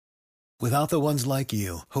Without the ones like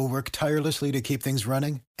you, who work tirelessly to keep things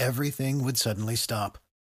running, everything would suddenly stop.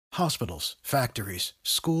 Hospitals, factories,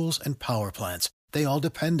 schools, and power plants, they all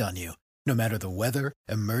depend on you. No matter the weather,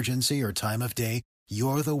 emergency, or time of day,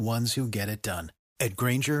 you're the ones who get it done. At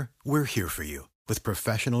Grainger, we're here for you with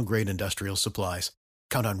professional-grade industrial supplies.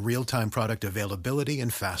 Count on real-time product availability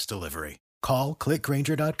and fast delivery. Call, click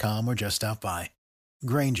Grainger.com, or just stop by.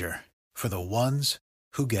 Grainger, for the ones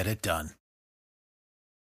who get it done.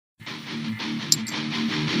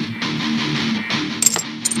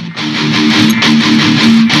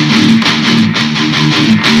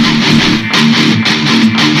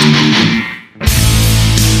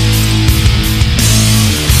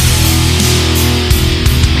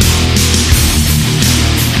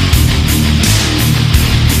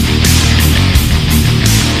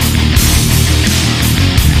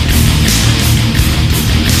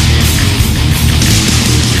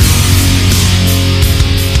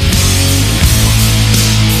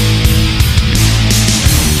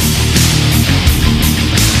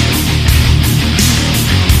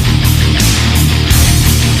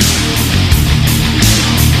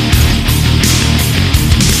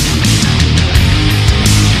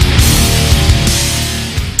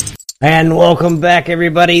 And welcome back,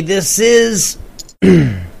 everybody. This is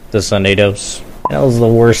the Sunday Dose. That was the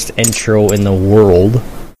worst intro in the world.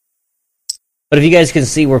 But if you guys can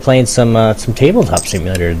see, we're playing some Tabletop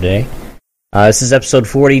Simulator today. This is episode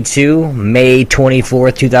 42, May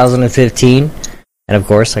 24th, 2015. And of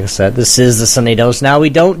course, like I said, this is the Sunday Dose. Now, we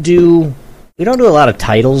don't do a lot of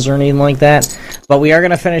titles or anything like that, but we are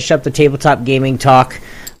going to finish up the Tabletop Gaming talk.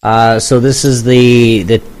 So this is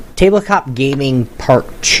the Tabletop Gaming Part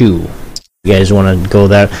 2. You guys want to go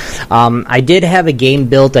there? I did have a game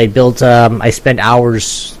built. I spent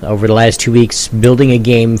hours over the last 2 weeks building a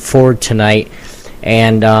game for tonight,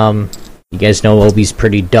 and you guys know Obi's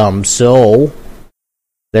pretty dumb, so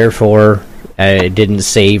therefore it didn't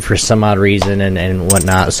save for some odd reason and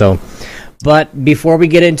whatnot. So, but before we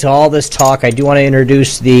get into all this talk, I do want to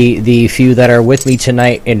introduce the few that are with me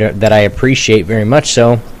tonight and that I appreciate very much.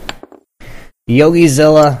 So,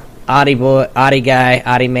 Yogizilla, Adi boy, Adi guy,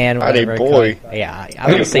 Adi man, whatever. Adi boy. Yeah,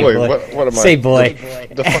 I'm gonna say boy. What am I? Say boy.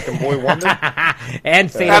 The fucking boy wonder? And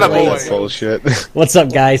family. Bullshit. What's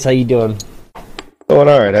up, guys? How you doing? Doing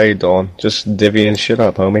alright, how you doing? Just divvying shit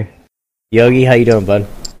up, homie. Yogi, how you doing, bud?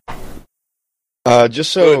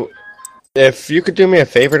 Just so, if you could do me a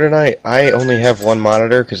favor tonight, I only have one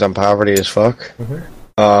monitor because I'm poverty as fuck.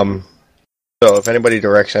 Mm-hmm. So if anybody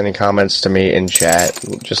directs any comments to me in chat,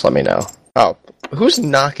 just let me know. Oh, who's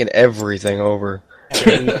knocking everything over?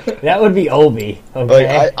 That would be Obi. Okay.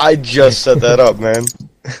 Like, I just set that up, man.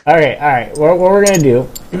 All right. What we're gonna do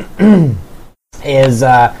is,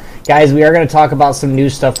 guys, we are gonna talk about some new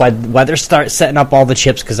stuff. Whether start setting up all the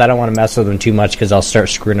chips because I don't want to mess with them too much because I'll start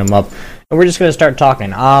screwing them up. And we're just gonna start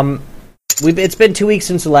talking. It's been 2 weeks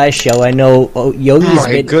since the last show. I know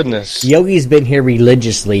Yogi's been here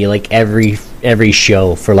religiously, like every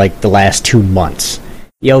show for like the last 2 months.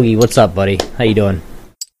 Yogi, what's up, buddy? How you doing?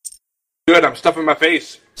 Good. I'm stuffing my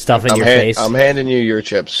face. Stuffing your face. I'm handing you your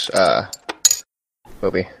chips,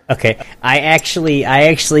 Bobby. Okay. I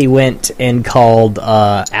actually went and called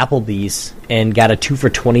Applebee's and got a 2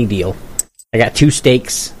 for $20 deal. I got 2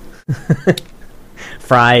 steaks,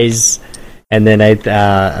 fries, and then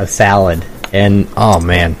a salad. And oh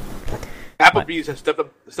man, Applebee's has stepped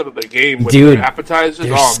up the game with dude, their appetizers.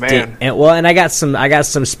 Oh man. And I got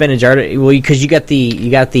some spinach artichoke. Well, because you got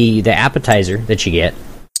the appetizer that you get,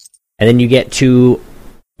 and then you get 2,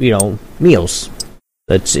 meals.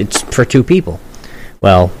 It's for 2 people.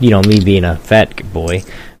 Well, me being a fat boy,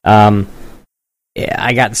 I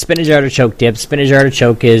got spinach artichoke dip. Spinach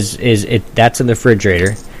artichoke is that's in the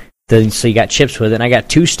refrigerator. So you got chips with it. And I got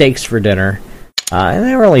 2 steaks for dinner. And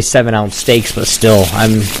they were only 7-ounce steaks, but still,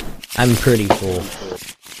 I'm pretty full.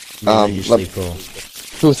 Full.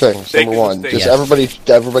 2 things. Number 1, just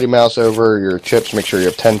everybody mouse over your chips. Make sure you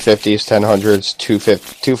have 10 50s, 10 hundreds, 2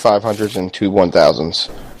 500s, and 2 1000s.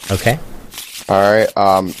 Okay. All right.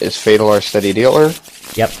 Is Fatal our steady dealer?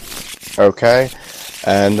 Yep. Okay.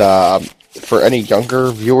 And for any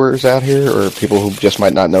younger viewers out here or people who just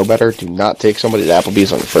might not know better, do not take somebody to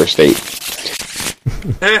Applebee's on the first date.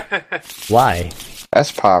 Why?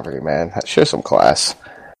 That's poverty, man. Show some class.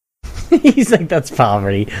 He's like, that's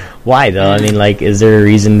poverty. Why, though? I mean, like, is there a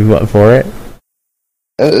reason for it?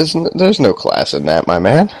 There's no class in that, my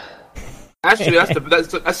man. Actually,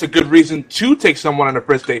 that's a good reason to take someone on a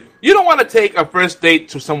first date. You don't want to take a first date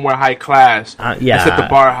to somewhere high class. Yeah, set the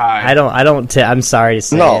bar high. I'm sorry to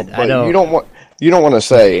say it. But you don't want to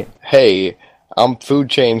say, hey, I'm food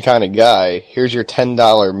chain kind of guy. Here's your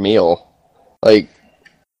 $10 meal. Like,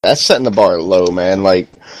 that's setting the bar low, man. Like,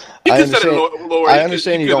 You I can set it understand, lower. I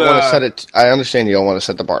understand you don't want to set it. I understand you don't want to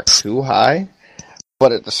set the bar too high,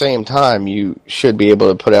 but at the same time, you should be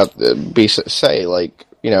able to put out say like,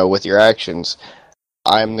 you know, with your actions,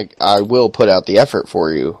 I will put out the effort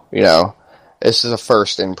for you. You know, this is a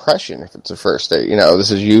first impression. If it's a first date, you know,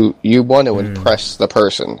 this is you want to impress the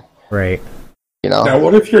person, right? You know. Now,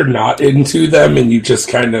 what if you're not into them and you just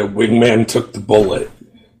kind of wingman took the bullet?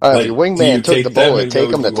 If your wingman took the bullet,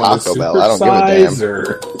 take him to Taco Bell. I don't give a damn.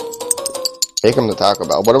 Or... Take him to Taco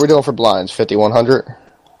Bell. What are we doing for blinds? 5,100?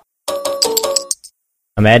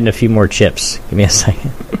 I'm adding a few more chips. Give me a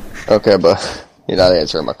second. Okay, but you're not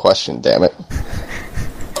answering my question, damn it.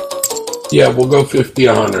 Yeah, we'll go 50,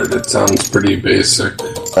 100. It sounds pretty basic.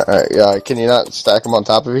 Alright, yeah, can you not stack them on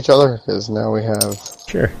top of each other? Because now we have...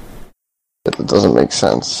 Sure. It doesn't make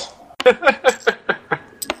sense.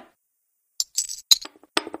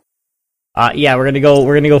 Yeah, we're gonna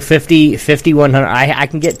go 50, 100. I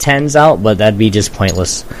can get 10s out, but that'd be just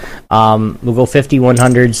pointless. We'll go 50,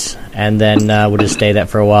 100s, and then we'll just stay that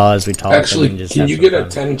for a while as we talk. Actually, can you get a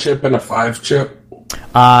 10 chip and a 5 chip?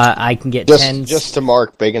 I can get 10s. Just to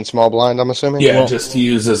mark big and small blind, I'm assuming? Yeah, just to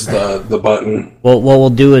use as the button. Well, what we'll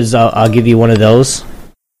do is I'll give you one of those.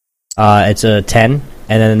 It's a 10, and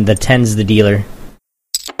then the 10's the dealer.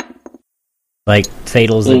 Like,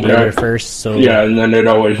 Fatal's the dealer first, so... Yeah, and then it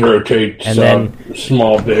always rotates, and then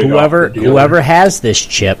small, big... Whoever has this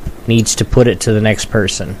chip needs to put it to the next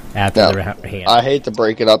person after their hand. I hate to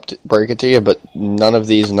break it to you, but none of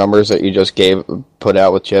these numbers that you just put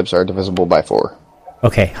out with chips are divisible by 4.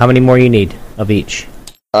 Okay, how many more you need of each?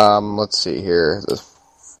 Let's see here. The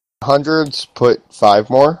 100s, put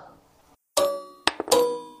 5 more.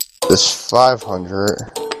 This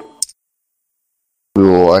 500... We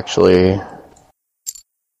will actually...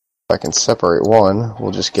 If I can separate one,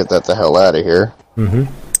 we'll just get that the hell out of here. Mm-hmm.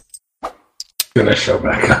 Gonna show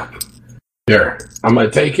back up. Here, I'm gonna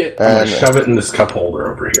take it, I'm gonna shove it in this cup holder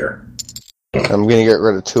over here. I'm gonna get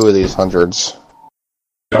rid of 2 of these 100s.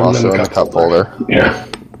 Also in the cup holder. Yeah.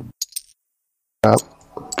 Yep.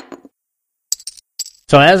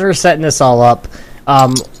 So as we're setting this all up,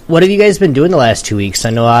 what have you guys been doing the last 2 weeks? I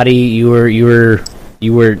know, Adi, you were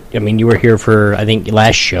here for, I think,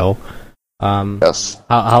 last show. Yes.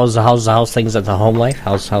 How's things at the home life?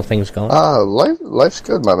 How's things going? Life's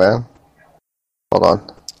good, my man. Hold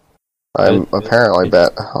on. I'm apparently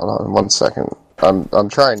hold on 1 second. I'm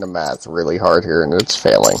trying to math really hard here and it's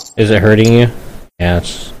failing. Is it hurting you? Yeah,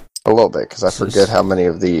 it's a little bit because I forget how many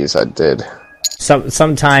of these I did.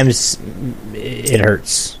 Sometimes it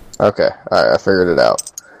hurts. Okay, I figured it out.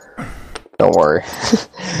 Don't worry.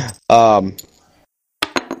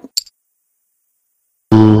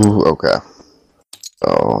 Okay.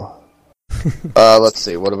 So, let's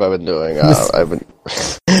see. What have I been doing?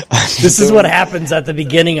 This is what happens at the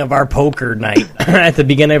beginning of our poker night. At the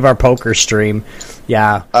beginning of our poker stream.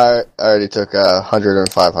 Yeah. I already took 100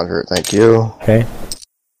 and 500. Thank you. Okay.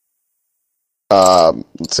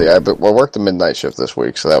 Let's see. I worked the midnight shift this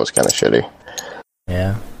week, so that was kind of shitty.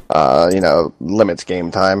 Yeah. Limits game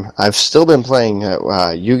time. I've still been playing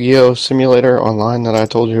Yu-Gi-Oh! Simulator online that I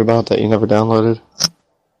told you about that you never downloaded.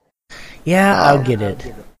 Yeah, I'll get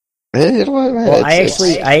it.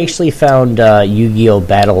 I actually found Yu-Gi-Oh!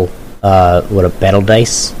 Battle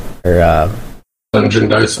Dice or Dungeon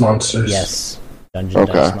Dice Monsters. Yes,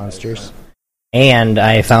 Dice Monsters. And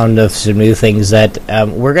I found some new things that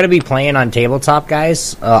we're going to be playing on Tabletop,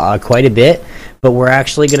 guys, quite a bit. But we're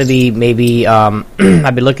actually going to be maybe I've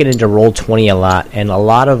been looking into Roll20 a lot, and a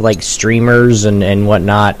lot of like streamers and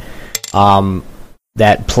whatnot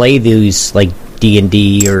that play these like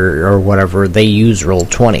D&D or whatever, they use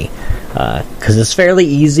Roll20 because it's fairly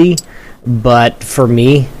easy. But for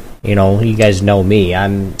me, you guys know me,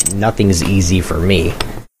 nothing's easy for me.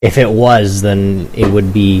 If it was, then it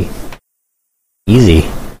would be easy.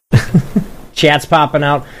 Chat's popping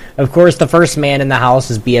out. Of course, the first man in the house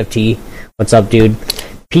is BFT. What's up, dude?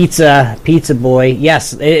 Pizza boy.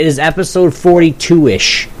 Yes, it is episode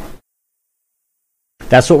 42-ish.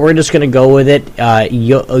 That's what we're just going to go with it.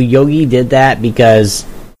 Yogi did that because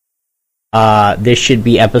this should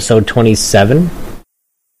be episode 27.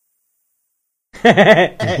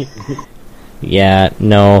 Yeah,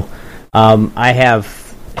 no. I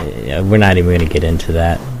have... we're not even going to get into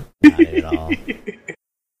that. Not at all.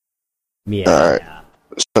 Yeah. Alright.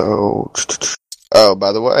 So... Oh,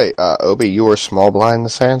 by the way, Obi, you were small blind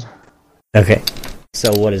this hand? Okay.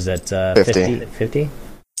 So what is that? 50? 50?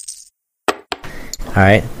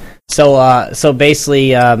 Alright. So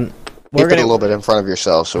basically, Keep it a little bit in front of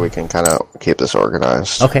yourself so we can kind of keep this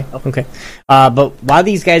organized. Okay. But while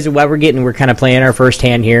we're kind of playing our first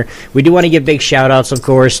hand here, we do want to give big shout-outs, of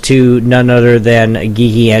course, to none other than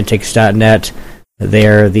GeekyAntics.net.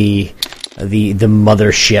 They're the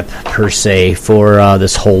mothership, per se, for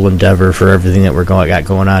this whole endeavor, for everything that got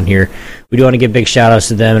going on here. We do want to give big shout-outs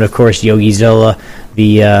to them, and, of course, Yogi Zilla,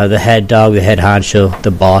 the head dog, the head honcho,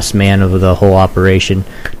 the boss man of the whole operation.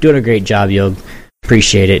 Doing a great job, Yog.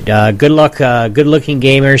 Appreciate it. Good luck, good-looking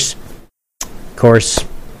gamers. Of course,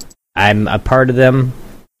 I'm a part of them,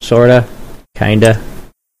 sorta, kinda.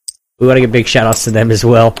 We want to give big shout-outs to them as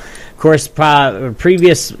well. Of course,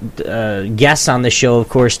 previous guests on the show, of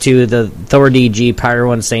course, too, the Thor DG, Pyro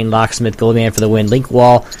One Sane, Locksmith, Goldman for the win, Link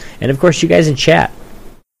Wall, and, of course, you guys in chat.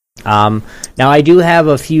 Now, I do have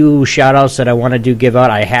a few shout-outs that I want to give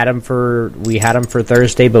out. We had them for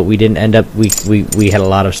Thursday, but we didn't end up. We had a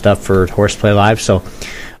lot of stuff for Horseplay Live, so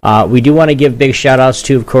we do want to give big shout-outs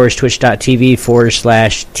to, of course,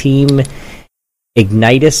 twitch.tv/Team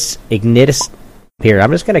Ignitus. Here,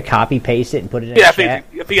 I'm just going to copy-paste it and put it in chat. I think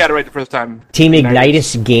you got it right the first time. Team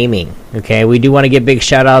Ignitus Gaming. Okay, we do want to give big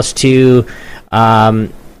shout-outs to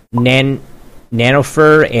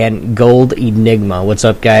Nanofur and Gold Enigma. What's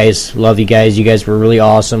up, guys? Love you guys. You guys were really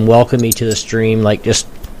awesome. Welcome me to the stream, like, just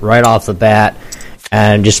right off the bat,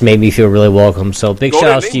 and just made me feel really welcome. So big shout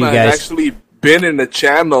outs to you guys. Has actually been in the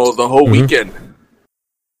channel the whole weekend.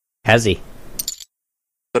 Has he?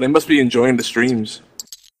 So they must be enjoying the streams.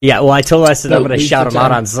 Yeah, well, I told him, I said I'm going to shout them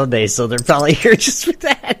out on Sunday, so they're probably here just for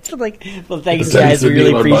that. Like, well, thanks, guys. We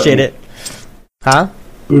really appreciate it. Huh?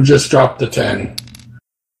 Who just dropped the 10?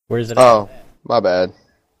 Where's it? Oh, my bad.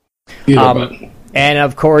 And,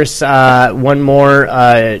 of course, one more,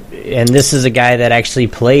 and this is a guy that actually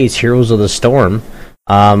plays Heroes of the Storm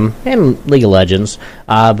and League of Legends.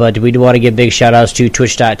 But we do want to give big shout-outs to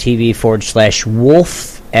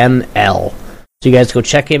twitch.tv/WolfML. So you guys go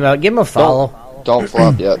check him out. Give him a follow. Don't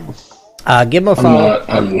flop yet. Give him a follow.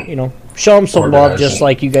 Show him some love, just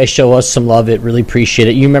like you guys show us some love. It really appreciate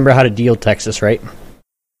it. You remember how to deal Texas, right?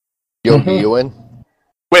 Yogi, you in?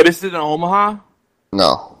 Wait, this is in Omaha?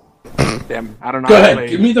 No. Damn, I don't know Go how to ahead, play.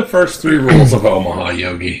 give me the first 3 rules of Omaha,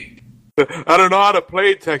 Yogi. I don't know how to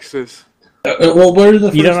play Texas. Well, what are the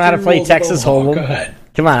You don't know how to play Texas Hold'em? Go ahead.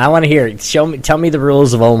 Come on, I want to hear it. Tell me the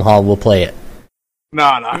rules of Omaha. We'll play it. No.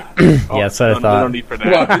 Yeah, that's what I thought. No need for that.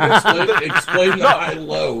 Well, explain the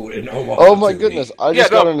high-low in Omaha. Oh my goodness, I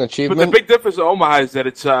just got an achievement. But the big difference in Omaha is that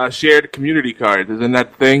it's shared community cards. Isn't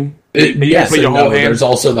that thing? Yes, play your whole hand. There's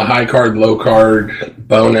also the high card, low card,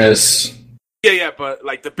 bonus. Yeah, but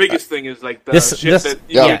like the biggest thing is like the This- that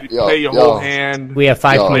you play your whole hand. We have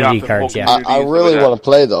 5 Yo. community Play off the cards, whole yeah. I really want to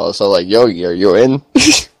play though, so like, Yogi, are you in?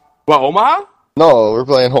 What, Omaha? No, we're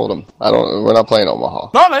playing Hold'em. We're not playing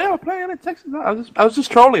Omaha. No, we're playing in Texas. No, I was just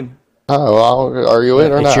trolling. Oh, well, are you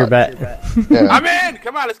in or It's not? your bet. Yeah. I'm in.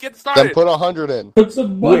 Come on, let's get started. Then put 100 in. Put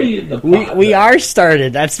some money in the pot. We are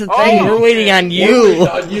started. That's the thing. We're waiting on We're you. waiting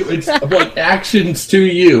on you. It's like actions to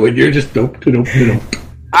you, and you're just nope.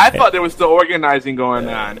 I thought there was still organizing going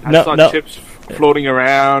on. I saw chips floating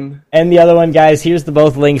around. And the other one, guys, here's the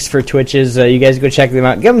both links for Twitches. You guys go check them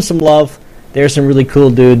out. Give them some love. They're some really cool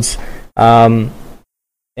dudes. All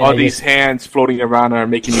these hands floating around are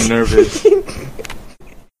making me nervous.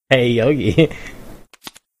 Hey, Yogi.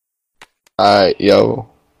 Yo.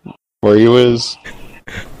 Where you is?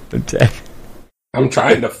 I'm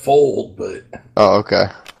trying to fold, but... Oh, okay.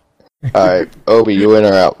 Alright, Obi, you in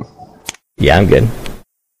or out? Yeah, I'm good.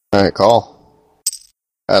 Alright, call.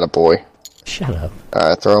 Attaboy. Shut up.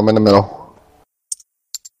 Alright, throw him in the middle.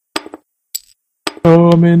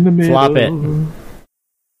 I'm in the middle. Flop it.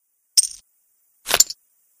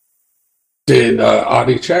 Did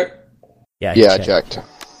Audie check? Yeah, Yeah, I checked.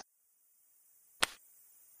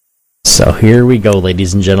 So here we go,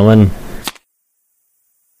 ladies and gentlemen.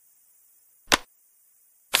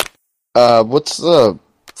 What's the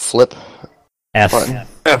flip F. button?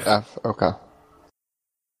 F, okay.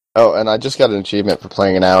 Oh, and I just got an achievement for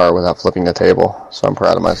playing an hour without flipping the table, so I'm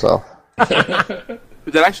proud of myself. Is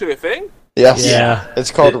that actually a thing? Yes. Yeah.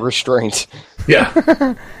 It's called restraint. Yeah.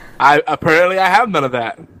 I have none of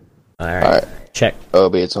that. All right. Alright. Check.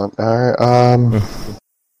 Obi, it's on. Alright,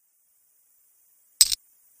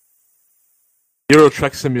 Euro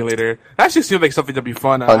Truck Simulator. That actually seems like something to be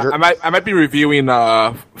fun. I might be reviewing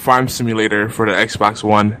Farm Simulator for the Xbox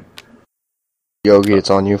One. Yogi, it's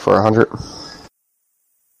on you for 100.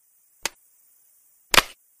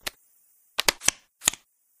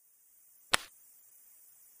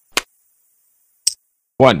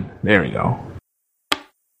 One. There we go.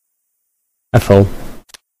 I fold.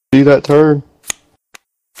 See that turn?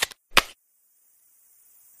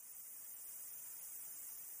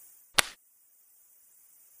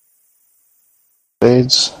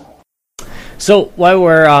 Spades. So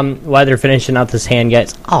while they're finishing out this hand,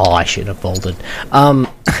 guys. Oh, I should have folded.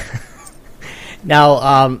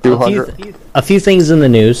 Now, a few things in the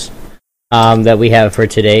news that we have for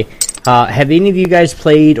today. Have any of you guys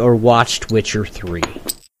played or watched Witcher 3?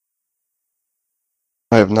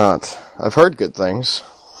 I have not. I've heard good things.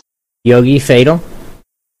 Yogi, Fatal?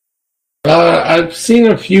 I've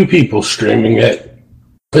seen a few people streaming it.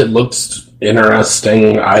 It looks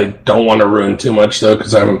interesting. I don't want to ruin too much, though,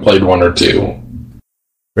 because I haven't played 1 or 2.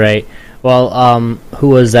 Right. Well, who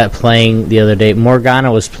was that playing the other day?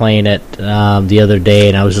 Morgana was playing it the other day,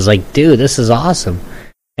 and I was just like, dude, this is awesome.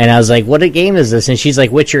 And I was like, what a game is this? And she's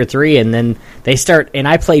like, Witcher 3, and then they start, and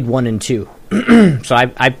I played 1 and 2. So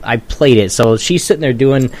I played it. So she's sitting there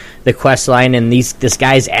doing the quest line, and this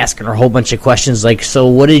guy's asking her a whole bunch of questions, like, so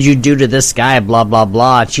what did you do to this guy, blah, blah,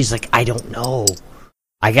 blah. And she's like, I don't know.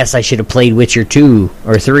 I guess I should have played Witcher 2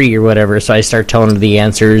 or 3 or whatever. So I start telling her the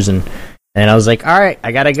answers, and I was like, all right,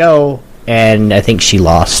 I gotta go. And I think she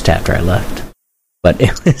lost after I left. But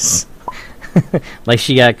it was like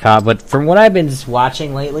she got caught. But from what I've been just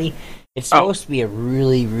watching lately, it's supposed to be a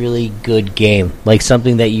really, really good game. Like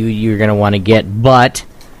something that you're going to want to get. But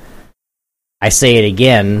I say it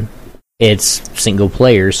again, it's single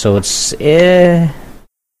player. So it's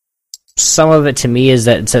some of it to me is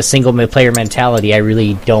that it's a single player mentality. I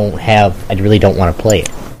really don't want to play it.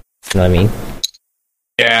 You know what I mean?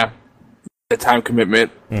 Yeah. The time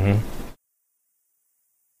commitment. Mm-hmm.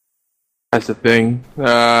 That's the thing.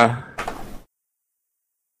 I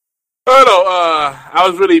don't know. I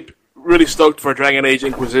was really stoked for Dragon Age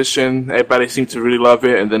Inquisition. Everybody seemed to really love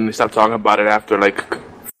it, and then they stopped talking about it after, like...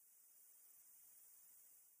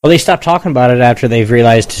 Well, they stopped talking about it after they've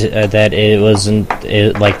realized that it wasn't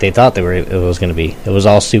like they thought it was going to be. It was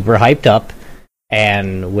all super hyped up,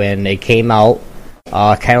 and when it came out,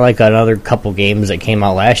 kind of like another couple games that came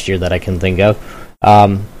out last year that I can think of,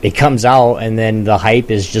 it comes out, and then the hype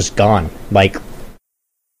is just gone. Like,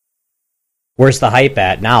 where's the hype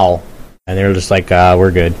at now? And they're just like,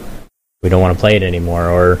 we're good. We don't want to play it anymore,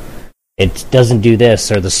 or it doesn't do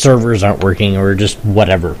this, or the servers aren't working, or just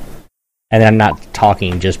whatever. And I'm not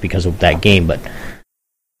talking just because of that game, but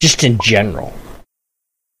just in general.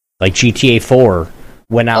 Like GTA 4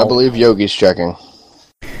 went out... I believe Yogi's checking.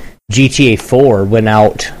 GTA 4 went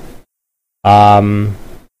out...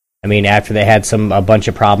 I mean, after they had a bunch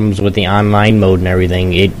of problems with the online mode and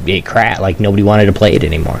everything, it crashed. Like, nobody wanted to play it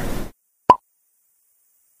anymore.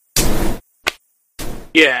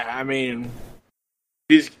 Yeah, I mean,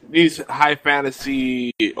 these high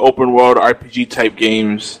fantasy open world RPG type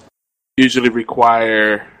games usually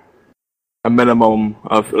require a minimum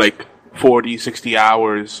of like 40, 60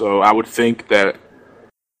 hours. So I would think that,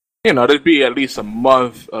 there'd be at least a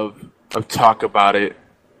month of talk about it.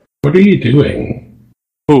 What are you doing?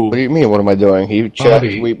 Who? What do you mean, what am I doing? He checked.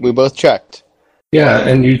 We both checked. Yeah,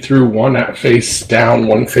 and you threw one face down,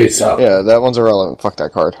 one face up. Yeah, that one's irrelevant. Fuck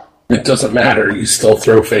that card. It doesn't matter. You still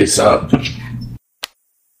throw face up.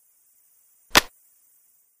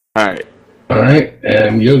 Alright. Alright,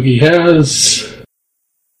 and Yogi has...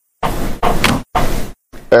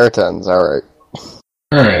 Fair tens, alright.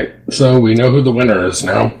 Alright, so we know who the winner is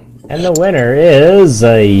now. And the winner is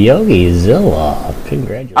Yogi Zilla.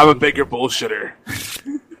 Congratulations. I'm a bigger bullshitter.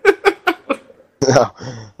 No,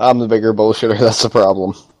 I'm the bigger bullshitter, that's the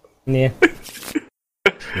problem. Yeah.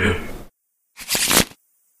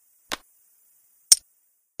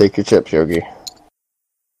 Take your chips, Yogi.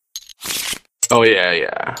 Oh,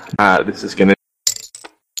 yeah. This is gonna...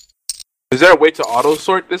 Is there a way to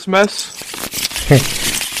auto-sort this mess?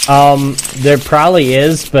 There probably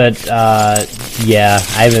is, but, yeah,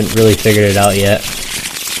 I haven't really figured it out yet.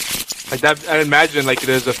 Like that, I imagine, like,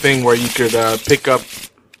 there's a thing where you could, pick up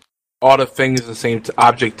all the things the same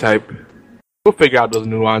object type. We'll figure out those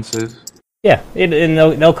nuances. Yeah, and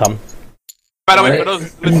they'll come. By the way, for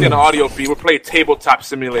those listening on the audio feed, we're playing Tabletop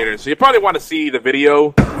Simulator, so you probably want to see the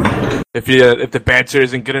video if the banter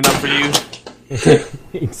isn't good enough for you.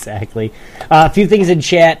 Exactly. A few things in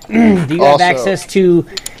chat. Do you have access to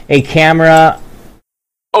a camera?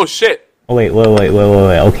 Oh, shit. Oh, wait.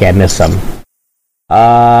 Okay, I missed some.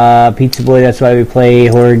 Pizza Boy, that's why we play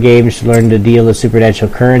horror games, to learn to deal with supernatural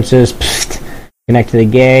occurrences. Psst. Connect to the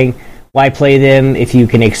gang. Why play them if you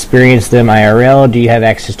can experience them IRL? Do you have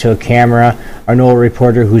access to a camera or know a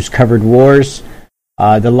reporter who's covered wars?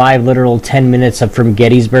 The live literal 10 minutes up from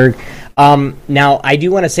Gettysburg. Now, I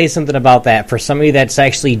do want to say something about that. For somebody that's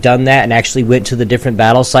actually done that and actually went to the different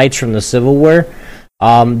battle sites from the Civil War,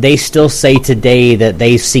 they still say today that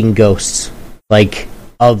they've seen ghosts, like,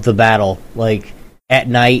 of the battle. Like, at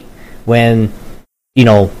night when,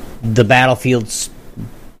 the battlefield's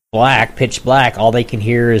black, pitch black, all they can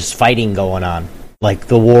hear is fighting going on. Like,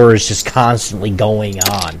 the war is just constantly going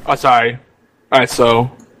on. Oh, sorry. Alright,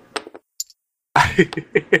 so... I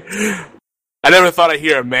never thought I'd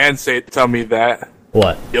hear a man tell me that.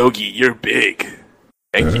 What? Yogi, you're big.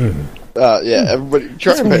 Thank you. Yeah, everybody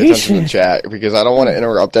try to pay attention to the chat, because I don't want to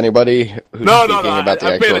interrupt anybody who's speaking about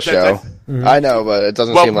the actual show. I know, but it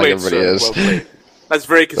doesn't seem like everybody is. Well, that's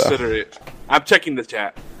very considerate. I'm checking the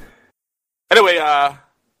chat. Anyway,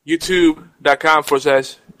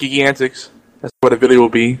 youtube.com/geeky antics. That's what the video will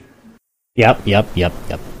be. Yep.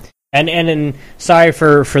 And sorry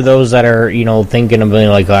for those that are, thinking of being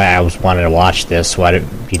like, oh, I was wanting to watch this. Why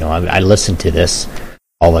I listen to this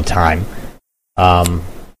all the time.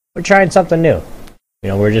 We're trying something new.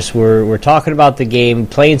 We're talking about the game,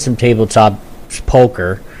 playing some tabletop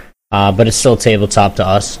poker, but it's still tabletop to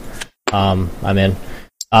us. I'm in.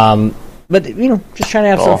 But, just trying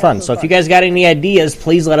to have some fun. So if you guys got any ideas,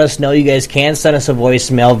 please let us know. You guys can send us a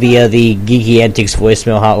voicemail via the Geeky Antics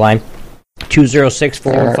voicemail hotline,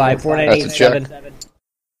 206-415-4987.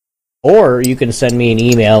 Or you can send me an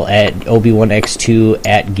email at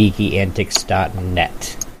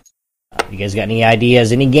obi1x2@geekyantics.net. You guys got any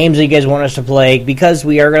ideas, any games that you guys want us to play? Because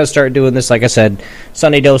we are going to start doing this, like I said,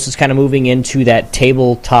 Sunday Dose is kind of moving into that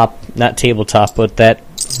not tabletop, but that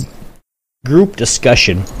group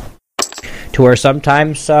discussion. To where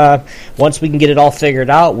sometimes, once we can get it all figured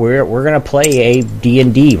out, we're going to play a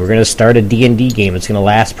D&D. We're going to start a D&D game. It's going to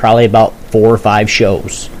last probably about 4 or 5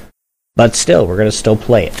 shows. But still, we're going to still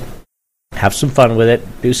play it. Have some fun with it.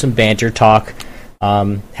 Do some banter talk.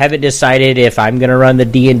 Haven't decided if I'm going to run the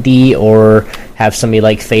D&D or have somebody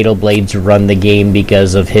like Fatal Blades run the game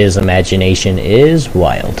because of his imagination is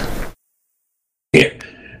wild. Yeah,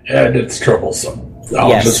 and it's troublesome.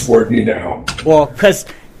 I'll just warn you now. Well, because...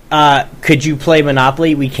 could you play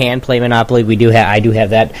Monopoly? We can play Monopoly. I do have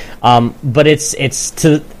that. But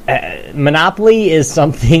Monopoly is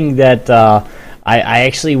something that I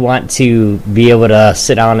actually want to be able to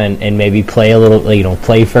sit down and maybe play a little,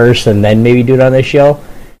 play first and then maybe do it on the show,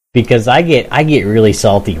 because I get really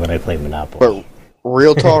salty when I play Monopoly. But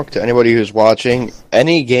real talk to anybody who's watching,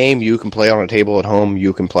 any game you can play on a table at home,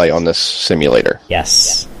 you can play on this simulator.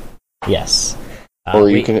 Yes. Or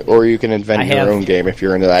you can invent your own game if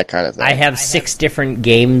you're into that kind of thing. I have 6 different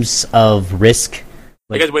games of Risk.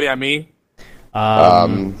 You guys waiting on me?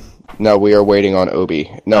 No, we are waiting on Obi.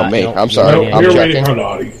 No, me. I'm sorry. No, you're waiting on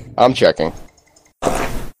Audie. I'm checking.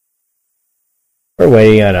 We're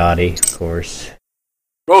waiting on Audie, of course.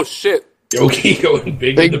 Oh, shit. Yogi going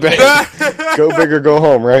big in the bang. Go big or go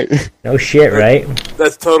home, right? No shit, right?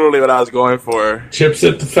 That's totally what I was going for. Chips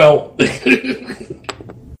at the felt.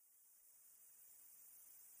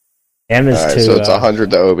 M is right, so it's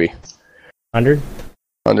 100 to Obi. 100?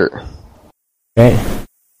 100. Okay.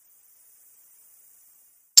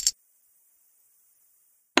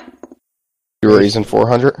 You're raising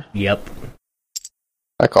 400? Yep.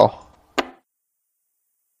 I call.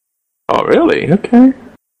 Oh, really? Okay.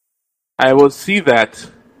 I will see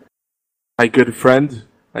that, my good friend.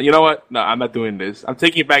 You know what? No, I'm not doing this. I'm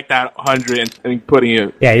taking back that 100 and putting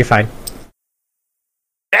it... Yeah, you're fine.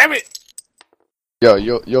 Damn it! Yo,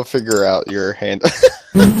 you'll figure out your hand.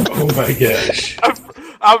 Oh my gosh!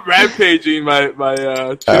 I'm rampaging my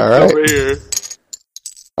chips over here.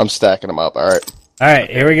 I'm stacking them up. All right,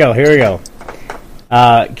 here we go.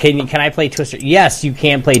 Can I play Twister? Yes, you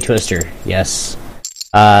can play Twister. Yes.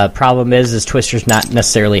 Problem is Twister's not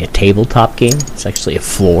necessarily a tabletop game. It's actually a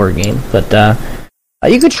floor game, but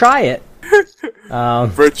you could try it.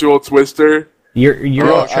 Virtual Twister.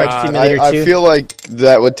 You're I feel like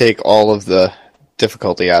that would take all of the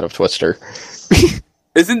difficulty out of Twister.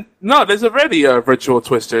 There's already a virtual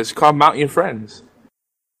Twister. It's called Mount Your Friends.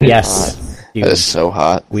 Yes. That is so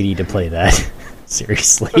hot. We need to play that.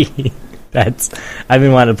 Seriously. I've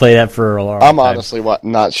been wanting to play that for a long time. I'm honestly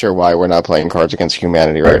not sure why we're not playing Cards Against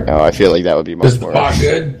Humanity right now. I feel like that would be much more... Is the pot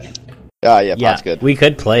good? Yeah, pot's good. We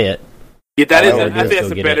could play it. Yeah, I think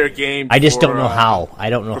that's a better game. I just don't know how.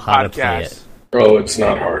 I don't know how to play it. Oh, it's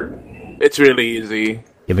not hard. It's really easy.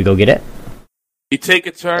 Can we go get it? You take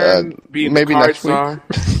a turn, being maybe the cards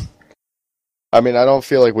next week. I mean, I don't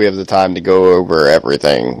feel like we have the time to go over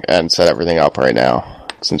everything and set everything up right now,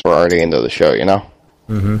 since we're already into the show, you know?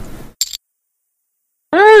 Mm-hmm.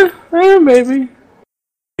 Maybe. You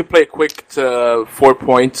can play a quick 4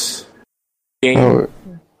 points game.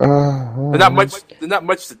 There's not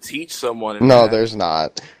much to teach someone. No, there's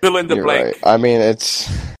not. Fill in the blank. Right. I mean, it's...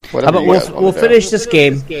 How about we'll finish this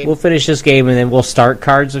game. We'll finish this game, and then we'll start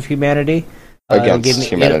Cards of Humanity. Against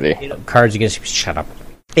Humanity. Cards Against... Shut up.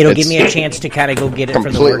 It'll give me a chance to kind of go get it for the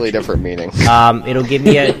completely different meaning. It'll give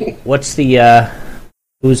me a... What's the...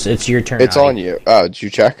 It's your turn. It's on you. Oh, did you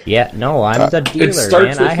check? Yeah, no, I'm the dealer,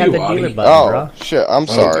 man. I have the dealer button, bro. Shit, I'm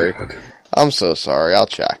sorry. I'm so sorry. I'll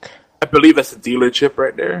check. I believe that's a dealer chip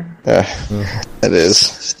right there. Yeah, it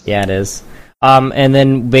is. Yeah, it is. And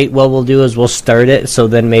then what we'll do is we'll start it, so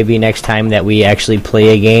then maybe next time that we actually play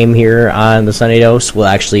a game here on the Sunday Dose,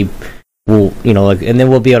 and then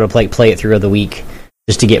we'll be able to play it through the week,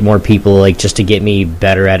 just to get more people, just to get me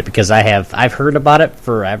better at it, because I've heard about it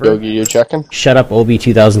forever. Yogi, you checking? Shut up, Obi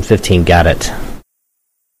 2015, got it.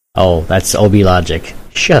 Oh, that's Obi logic.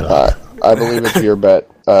 Shut up. I believe it's your bet,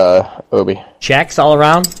 Obi. Checks all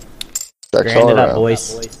around? Checks Grand all it up, around.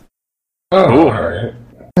 boys. Oh, alright.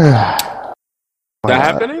 Is that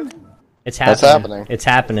happening? It's happening. That's happening. It's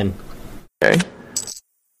happening. Okay.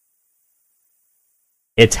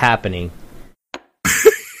 It's happening.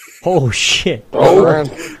 Oh, shit. Oh, grand.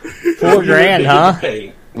 $4,000, huh?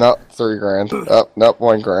 No, $3,000. Oh, nope,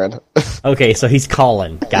 $1,000. Okay, so he's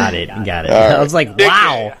calling. Got it. Right. I was like,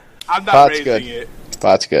 wow. I'm not Pot's raising good. it.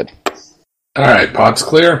 Pot's good. Alright, pot's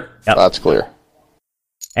clear. Yep. Pot's clear.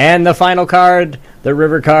 And the final card, the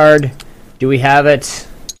river card. Do we have it?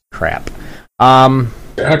 Crap.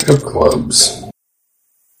 Jack of clubs.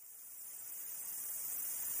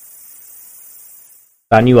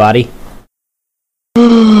 On you, Adi.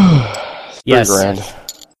 Yes. $3,000.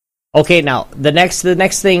 Okay, now the next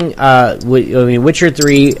thing, Witcher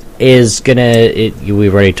 3 is gonna.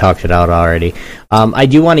 We've already talked it out already. I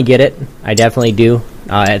do want to get it. I definitely do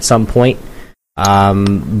at some point.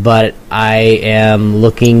 But I am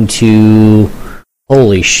looking to.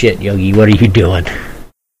 Holy shit, Yogi! What are you doing?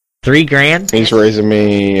 $3,000? He's raising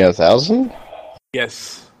me 1,000.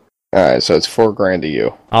 Yes. All right, so it's $4,000 to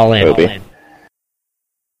you. All in. Obi.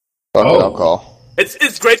 Fuck it, I'll call.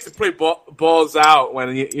 It's great to play balls out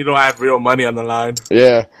when you don't have real money on the line.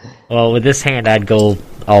 Yeah. Well, with this hand, I'd go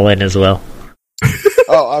all in as well.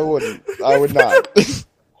 Oh, I wouldn't. I would not.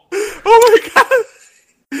 Oh my god!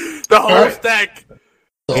 The whole stack.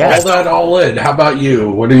 So all that all in. How about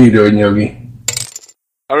you? What are you doing, Yogi?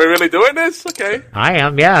 Are we really doing this? Okay. I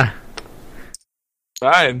am, yeah.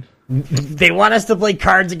 Fine. They want us to play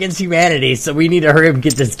Cards Against Humanity, so we need to hurry up and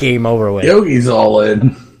get this game over with. Yogi's all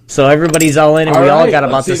in. So everybody's all in, and we all got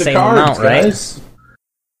about the same amount, right? Guys.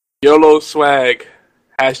 YOLO swag.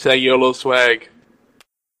 Hashtag YOLO swag.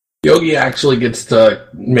 Yogi actually gets to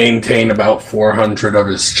maintain about 400 of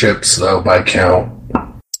his chips, though, by count.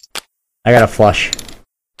 I got a flush.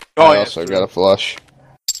 I also got a flush.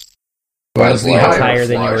 Who has the higher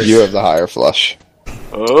than flush? yours. You have the higher flush.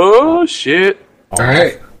 Oh shit! All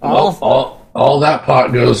right. All that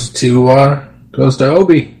pot goes to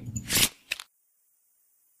Obi.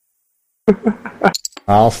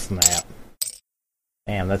 I'll snap.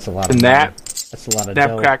 Damn, that's a lot of Snap. money. That's a lot of Snap,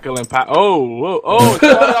 dough. crackle, and pop. Oh! It's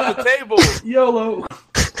falling off the table. YOLO.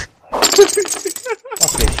 Fuck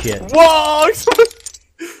this shit. Whoa!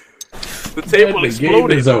 The table The game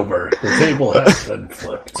exploded. is over. The table has been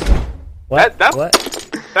flipped. What? What? What?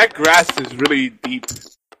 That grass is really deep.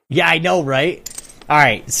 Yeah, I know, right?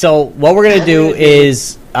 Alright, so what we're gonna do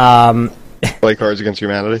is, Play Cards Against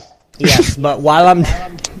Humanity. yes, but while I'm...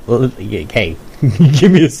 Well, hey,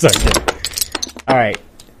 give me a second. Alright.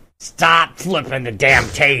 Stop flipping the damn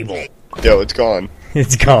table. Yo, it's gone.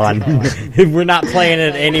 It's gone. We're not playing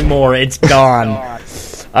it anymore. It's gone.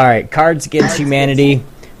 Alright, Cards Against Humanity.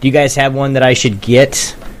 Do you guys have one that I should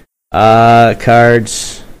get?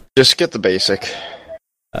 Cards... Just get the basic.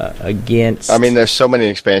 Against... I mean, there's so many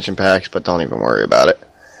expansion packs, but don't even worry about it.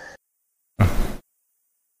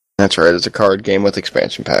 That's right, it's a card game with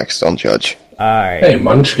expansion packs. Don't judge. Alright. Hey,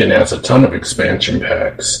 Munchkin has a ton of expansion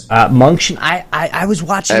packs. Munchkin, I was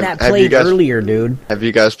watching that have you played guys- earlier, dude. Have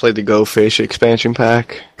you guys played the Go Fish expansion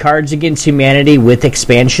pack? Cards Against Humanity with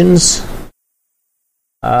expansions?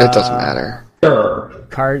 It doesn't matter. Sure.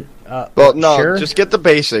 Well, no, sure? just get the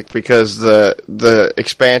basic, because the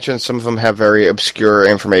expansions, some of them have very obscure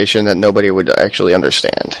information that nobody would actually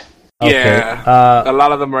understand. Okay. Yeah. A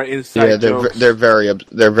lot of them are inside Yeah, jokes. they're very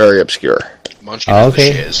obscure. Munchkin is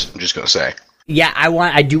okay. the shiz, I'm just gonna say. Yeah,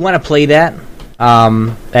 I do want to play that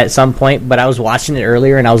at some point, but I was watching it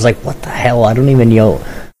earlier and I was like, what the hell? I don't even know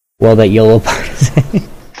well that YOLO part is.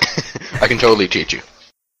 I can totally teach you.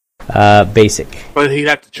 Basic. But he'd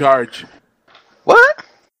have to charge. What?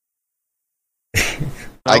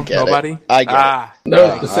 No? I get Nobody? it. I get it.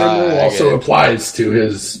 No, the same rule I also get it. applies to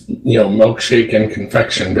his, milkshake and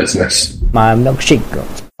confection business. My milkshake girl.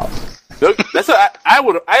 Look, that's I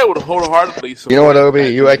would wholeheartedly support. You know what, Obi?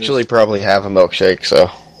 that You business. actually probably have a milkshake, so...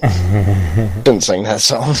 Didn't sing that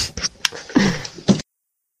song.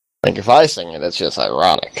 Like, if I sing it, it's just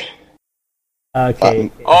ironic.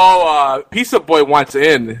 Okay. Pizza Boy wants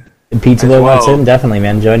in. Pizza Boy wants in? Definitely,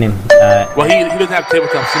 man. Join him. Well, he doesn't have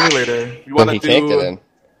Tabletop Simulator. You want to can't get in.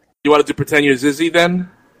 You want to do Pretend You're Zizzy then?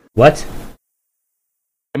 What?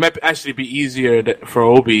 It might actually be easier for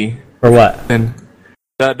Obi. For what? And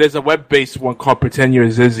there's a web-based one called Pretend You're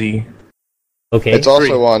Zizzy. Okay. It's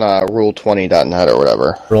also on Rule20.net or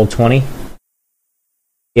whatever. Roll20?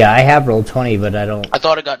 Yeah, I have Roll20, but I don't... I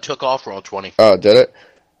thought it got took off Roll20. Oh, did it?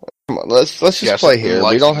 Come on, let's just play here.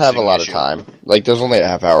 We don't have a lot of time. Like, there's only a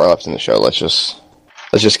half hour left in the show. Let's just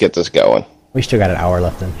get this going. We still got an hour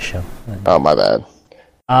left in the show. Oh, my bad.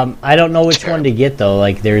 I don't know which one to get though.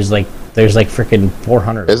 Like, there's freaking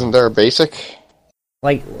 400. Isn't there a basic?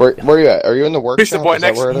 Like, where are you at? Are you in the workshop? Pizza Boy,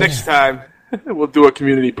 next time we'll do a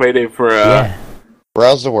community play day for.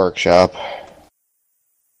 Browse the workshop.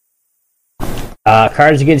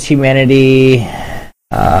 Cards Against Humanity.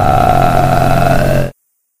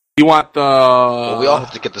 You want the? Well, we all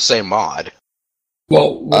have to get the same mod.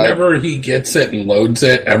 Well, whenever he gets it and loads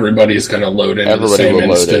it, everybody's going to load into the same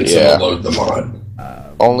instance and load the mod.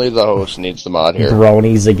 Only the host needs the mod here.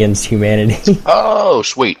 Bronies Against Humanity. Oh,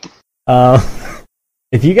 sweet.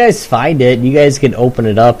 If you guys find it, you guys can open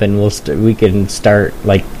it up and we can start,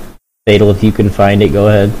 like, Fatal, if you can find it, go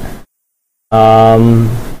ahead.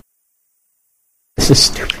 This is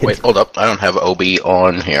stupid. Wait, hold up. I don't have OB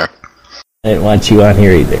on here. I didn't want you on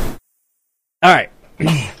here either. Alright.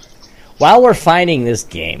 While we're finding this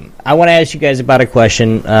game, I want to ask you guys about a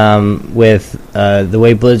question with the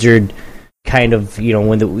way Blizzard kind of,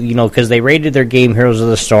 because they rated their game Heroes of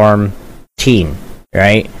the Storm teen,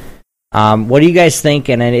 right? What do you guys think,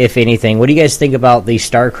 and if anything, what do you guys think about the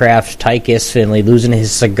StarCraft Tychus Finley losing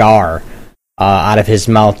his cigar out of his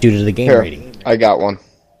mouth due to the game rating? I got one.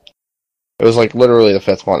 It was like literally the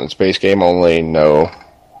 5th one in space game, only no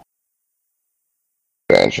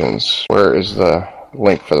expansions. Where is the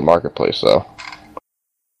link for the marketplace, though?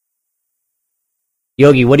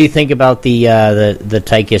 Yogi, what do you think about the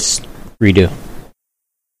Tychus redo?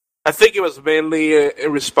 I think it was mainly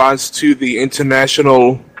in response to the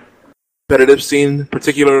international competitive scene,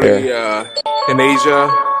 particularly in Asia,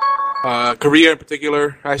 Korea in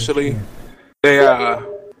particular. Actually, they I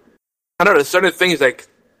don't know. There's certain things like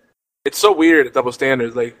it's so weird at double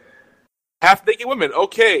standards. Like half naked women,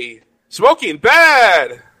 okay, smoking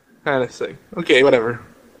bad, kind of thing. Okay, whatever.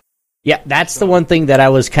 Yeah, that's the one thing that I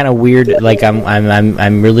was kind of weird. Like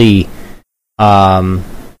I'm really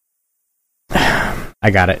I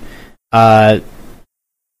got it.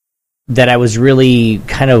 That I was really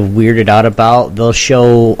kind of weirded out about. They'll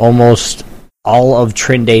show almost all of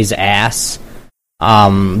Trinde's ass.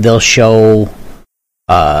 They'll show,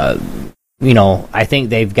 I think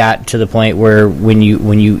they've got to the point where when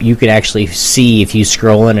you can actually see if you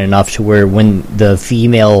scroll in enough to where when the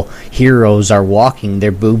female heroes are walking,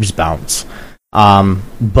 their boobs bounce.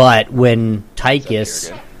 But when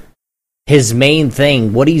Tychus, his main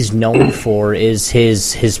thing, what he's known for is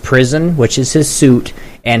his prison, which is his suit,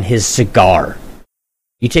 and his cigar.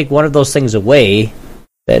 You take one of those things away,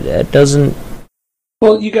 that doesn't...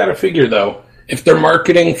 Well, you gotta figure, though, if they're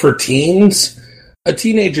marketing for teens, a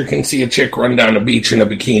teenager can see a chick run down a beach in a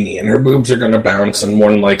bikini, and her boobs are gonna bounce, and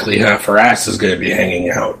more than likely half her ass is gonna be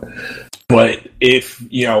hanging out. But if,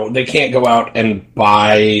 they can't go out and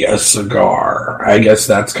buy a cigar, I guess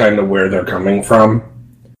that's kind of where they're coming from.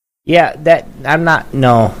 Yeah,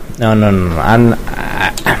 No.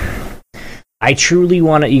 I truly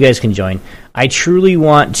want to... You guys can join. I truly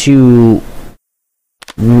want to...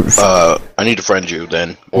 I need to friend you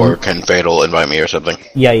then, or can Fatal invite me or something?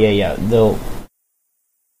 Yeah. They'll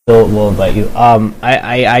invite you.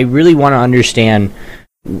 I really want to understand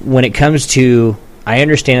when it comes to... I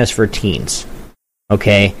understand this for teens.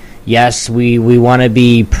 Okay? Yes, we want to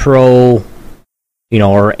be pro,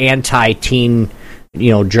 or anti-teen,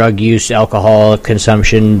 drug use, alcohol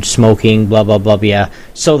consumption, smoking, blah, blah, blah, yeah.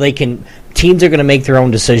 So teens are going to make their own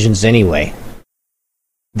decisions anyway.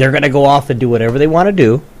 They're going to go off and do whatever they want to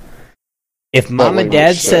do. If mom and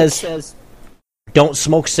dad says, don't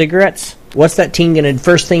smoke cigarettes, what's that teen going to...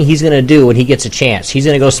 First thing he's going to do when he gets a chance, he's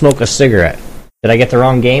going to go smoke a cigarette. Did I get the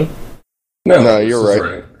wrong game? No, you're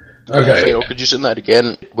right. Okay. Fatal, could you send that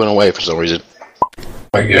again? It went away for some reason.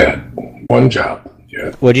 I get one job.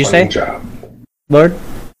 Yeah, what'd you say? One job. Lord?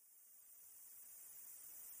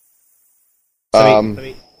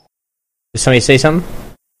 Did somebody say something?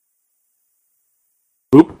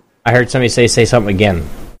 Oop. I heard somebody say something again.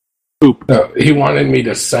 Oop. No, he wanted me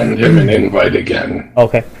to send him an invite again.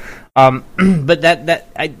 Okay. But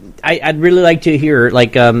I'd really like to hear,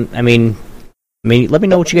 like, let me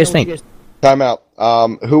know what you guys think. Time out.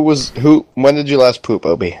 When did you last poop,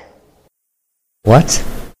 Obi? What?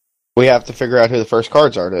 We have to figure out who the first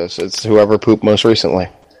cards are to this. It's whoever pooped most recently.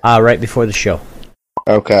 Right before the show.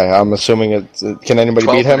 Okay, I'm assuming it's... Can anybody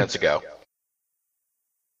 12 beat him? minutes ago.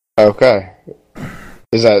 Okay.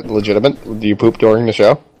 Is that legitimate? Do you poop during the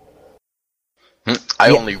show? I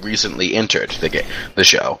only recently entered the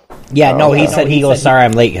show. Yeah, he said he goes, sorry,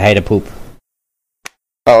 I'm late, I had to poop.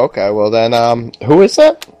 Oh, okay. Well then, who is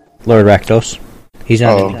that? Lord Rakdos. He's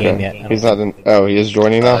not in the game yet. He's not in... Oh, he is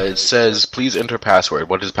joining now? It says, please enter password.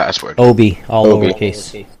 What is password? Obi, all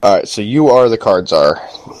lowercase. Alright, so you are the card czar.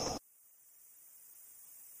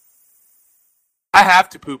 I have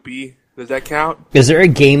to poopy. Does that count? Is there a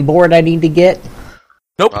game board I need to get?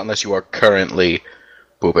 Nope. Not unless you are currently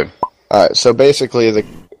pooping. Alright, so basically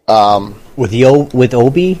With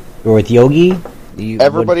Obi or with Yogi,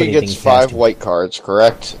 everybody gets 5 white cards,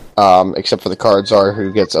 correct? Except for the card czar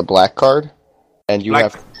who gets a black card, and you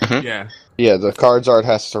have Yeah, the card czar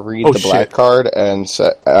has to read the black card and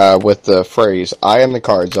say, with the phrase "I am the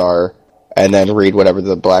card czar," and then read whatever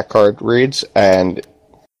the black card reads, and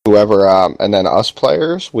whoever and then us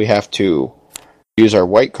players, we have to use our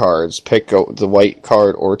white cards, pick the white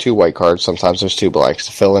card or 2 white cards, sometimes there's 2 blanks,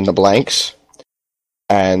 to fill in the blanks.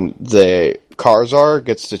 And the Karzar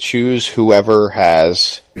gets to choose whoever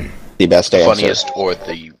has the best answer. Funniest or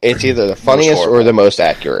the... It's either the funniest or the most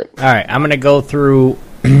accurate. Alright, I'm going to go through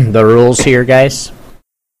the rules here, guys.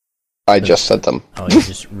 I just said them. Oh, you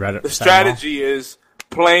just read it. The strategy is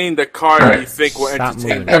playing the card you think will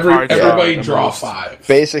entertain the card. Everybody draw 5.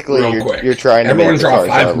 Basically, you're trying to everyone make draw the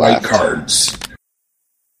 5 white left. cards.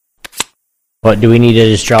 What, do we need to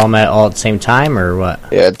just draw them all at the same time, or what?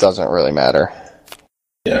 Yeah, it doesn't really matter.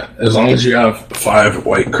 Yeah, as long as you have 5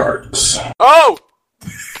 white cards. Oh!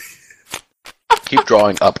 Keep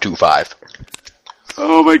drawing up to 5.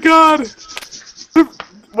 Oh my god!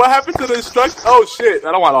 What happened to the instructions? Oh shit,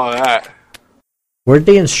 I don't want all that. Where'd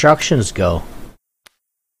the instructions go?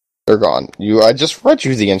 They're gone. I just read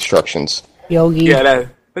you the instructions. Yogi? Yeah, there's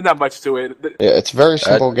not much to it. Yeah, it's a very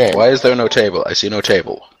simple game. Why is there no table? I see no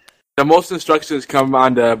table. The most instructions come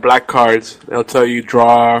on the black cards. They'll tell you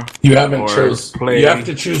draw. You haven't chosen. play. You have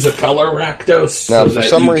to choose a color, Rakdos. Now, so for that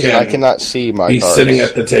some you reason, can I cannot see my be cards. sitting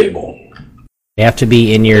at the table. They have to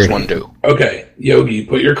be in your... There's one do. Okay, Yogi,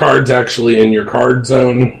 put your cards actually in your card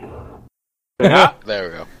zone. Yeah. There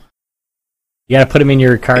we go. You gotta put them in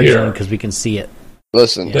your card Here. zone because we can see it.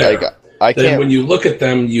 Listen, There. I Then can't... when you look at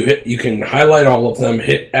them, you can highlight all of them,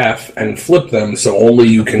 hit F, and flip them so only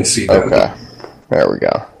you can see them. Okay, there we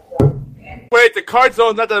go. Wait, the card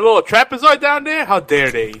zone's not that little trapezoid down there? How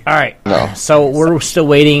dare they? Alright, No. so we're still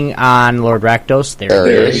waiting on Lord Rakdos. There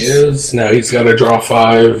There he is. Now he's got to draw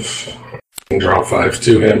 5. You can draw 5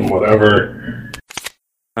 to him, whatever.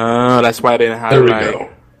 That's why I didn't There we highlight. go.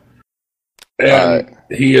 And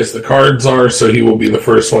he is the card czar, so he will be the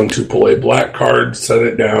first one to pull a black card, set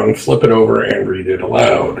it down, flip it over, and read it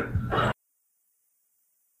aloud.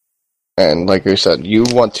 And like I said, you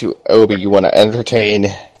want to entertain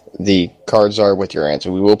the cards are with your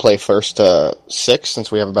answer. We will play first to 6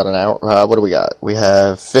 since we have about an hour. What do we got? We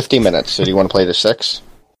have 50 minutes. So do you want to play to 6?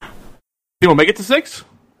 You want to make it to 6?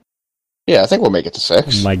 Yeah, I think we'll make it to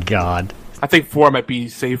 6. Oh my god. I think 4 might be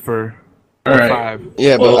safer. All right. 5.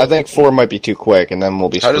 Yeah, Well- but I think 4 might be too quick, and then we'll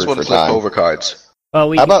be How does screwed one for flip time. over cards? Well,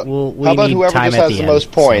 we How about, we how about need whoever time just at has the end,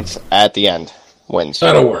 most points at the end wins?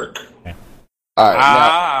 That'll work. All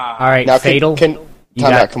right. Alright, Now, Fatal.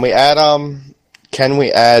 Can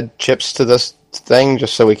we add chips to this thing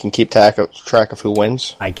just so we can keep track of who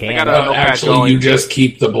wins? I can. I got a- notepad Actually, going. you just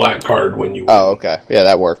keep the black card when you win. Oh, okay. Yeah,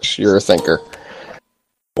 that works. You're a thinker.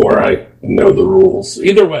 Or I know the rules.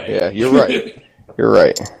 Either way. Yeah, you're right. You're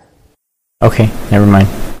right. Okay, never mind.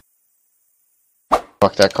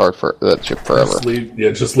 Fuck that chip forever.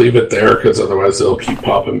 Just leave it there, because otherwise it'll keep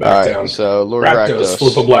popping back All right, down. so Lord Rakdos,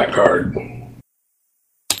 flip a Rakdos. black card.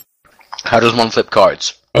 How does one flip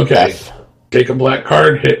cards? Okay. F. Take a black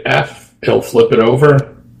card, hit F, he'll flip it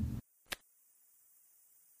over.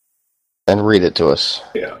 And read it to us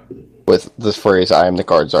Yeah. with the phrase, I am the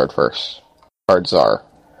card czar first. Card czar.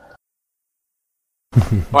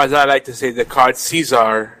 Or as I like to say, the card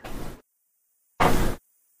Caesar.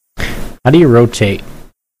 How do you rotate?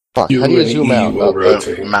 Fuck, how do you and zoom E out? will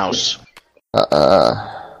rotate. Mouse.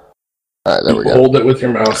 Alright, there we go. Hold it with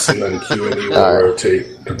your mouse, and then Q and E will All right.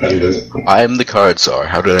 rotate, dependent. I am the card czar.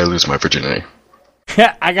 How did I lose my virginity?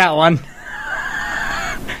 I got one.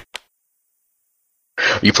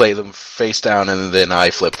 You play them face down, and then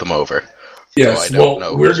I flip them over. Yes, No, I don't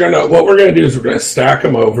know. what we're gonna do is we're gonna stack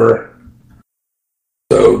them over.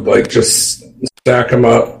 So, just stack them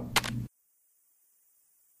up.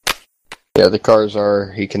 Yeah, the cars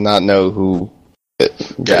are. He cannot know who.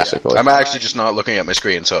 Basically, I'm actually just not looking at my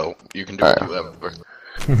screen, so you can do whatever.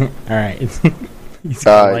 All right. He's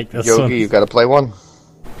gonna like this Yogi, one. you got to play one.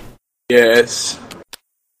 Yes.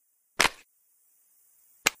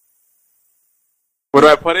 Where do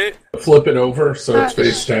I put it? Flip it over so it's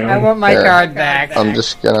face down. I want my There. card back. I'm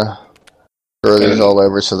just gonna throw these all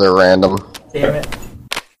over so they're random. Damn it.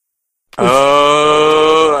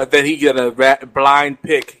 Oh, then he get a blind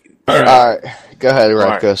pick. All right, go ahead,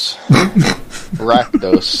 Rakdos.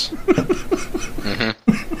 Rakdos.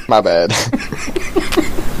 My bad.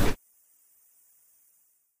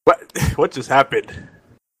 What just happened?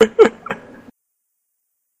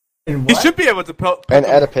 He should be able to pick An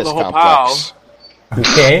Oedipus the whole complex.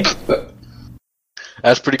 Okay.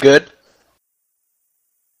 That's pretty good.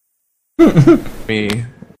 Me.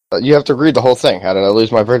 You have to read the whole thing. How did I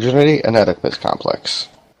lose my virginity? An Oedipus complex.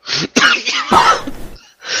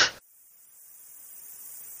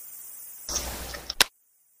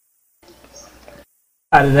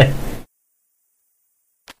 How did I?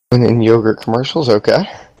 In yogurt commercials, okay.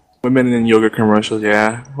 Women in yogurt commercials,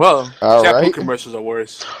 yeah. Well, All shampoo right. commercials are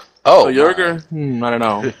worse. Oh, So yogurt? I don't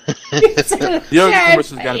know. Yogurt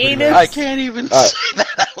commercials gotta be Anus. I can't even say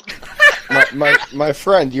that out. My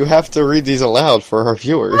friend, you have to read these aloud for our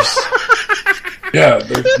viewers. Yeah,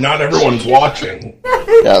 not everyone's watching.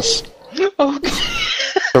 Yes. Okay.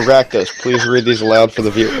 So Rakdos, please read these aloud for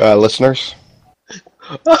the listeners.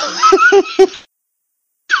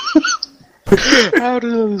 How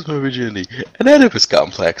did I lose my virginity? An Oedipus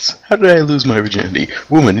complex. How did I lose my virginity?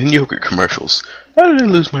 Woman in yogurt commercials. How did I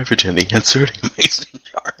lose my virginity? Inserting mason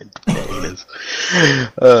jar into penis.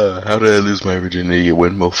 How did I lose my virginity? A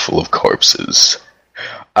windmill full of corpses.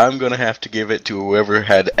 I'm gonna have to give it to whoever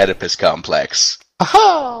had Oedipus complex.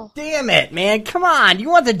 Damn it, man! Come on, you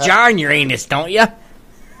want the jar in your anus, don't you?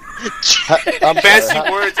 Fancy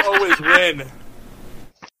words always win.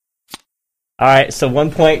 All right, so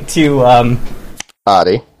 1 to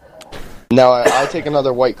Adi. Now I take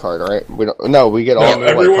another white card, right? We get all the white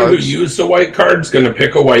Everyone who cards. used a white card is going to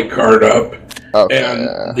pick a white card up, Okay.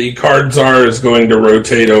 and the card czar is going to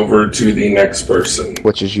rotate over to the next person.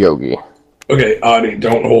 Which is Yogi. Okay, Adi,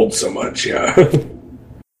 don't hold so much, yeah.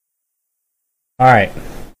 All right,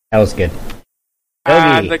 that was good.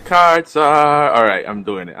 And Yogi. the cards are... Alright, I'm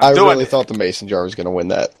doing it. I I'm doing really it. thought the mason jar was going to win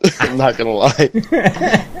that. I'm not going to lie.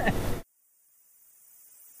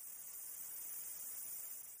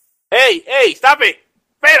 Hey, stop it!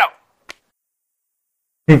 Fado!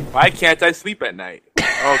 Why can't I sleep at night?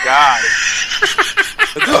 Oh, God.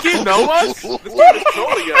 Does this game know us? This game is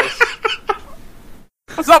trolling us.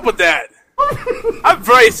 What's up with that? I'm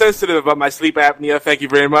very sensitive about my sleep apnea, thank you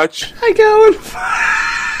very much. Hi, going.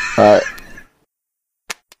 Alright.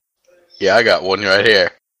 Yeah, I got one right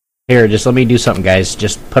here. Here, just let me do something, guys.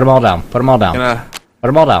 Just put them all down. Put them all down. Gonna... Put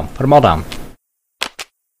them all down. Put them all down.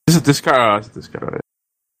 This is this card. Oh, it's this card.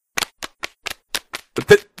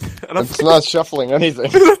 It's not shuffling anything.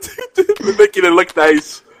 Making it look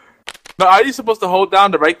nice. Now, are you supposed to hold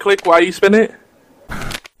down the right click while you spin it?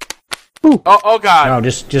 Oh God! No,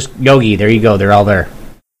 just Yogi. There you go. They're all there.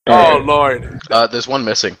 Oh Lord! There's one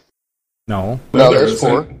missing. No. No, there there's isn't.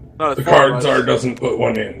 4. No, The it's 4 of card us. czar doesn't put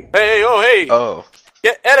one in. Hey! Oh.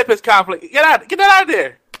 Get Oedipus conflict! Get that out of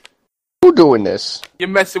there! Who doing this? You're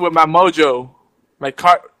messing with my mojo. My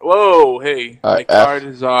card. Whoa! Hey, my card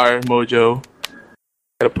is our mojo.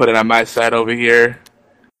 Gotta put it on my side over here.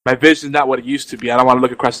 My vision's not what it used to be. I don't want to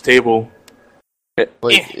look across the table.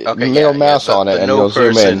 Like, Okay, middle mouse on it, and no you'll zoom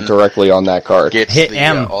in person directly on that card. Gets Hit the,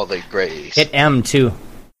 M. all the grays. Hit M too.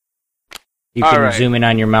 You All can right. zoom in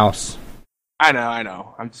on your mouse. I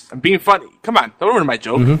know. I'm being funny. Come on, don't ruin my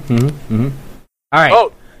joke. All right.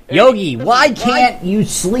 Oh, hey, Yogi, why can't you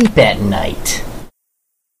sleep at night?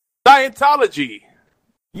 Scientology.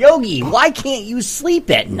 Yogi, why can't you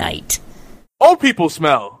sleep at night? Old people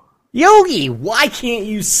smell. Yogi, why can't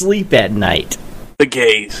you sleep at night? The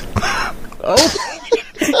gays. Oh,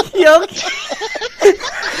 Yogi,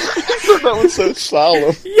 That was so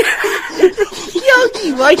solemn.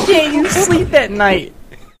 Yogi, why can't you sleep at night?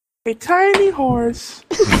 A tiny horse.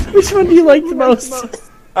 Which one do you like the most?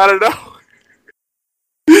 I don't know.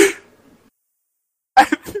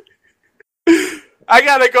 I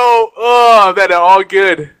gotta go. Oh, man, they're all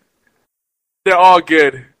good. They're all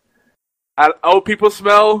good. Old people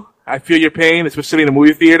smell. I feel your pain, especially in the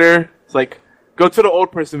movie theater. It's like, go to the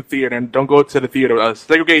old person theater and don't go to the theater with us.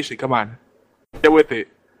 Segregation, come on. Get with it.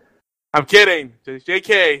 I'm kidding. Just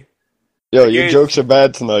JK. Yo, your jokes are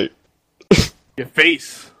bad tonight. Your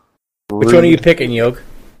face. Which one are you picking, Yogi?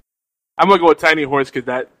 I'm gonna go with tiny horse because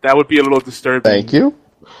that would be a little disturbing. Thank you.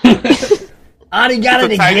 Adi got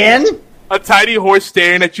it It's a tiny- again? A tiny horse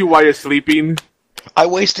staring at you while you're sleeping. I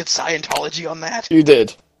wasted Scientology on that. You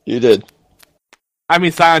did. I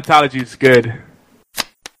mean, Scientology is good.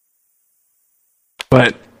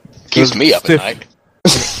 But Keeps me up at night.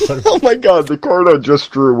 Oh my god, the card I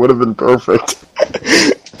just drew would have been perfect.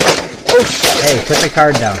 Hey, put the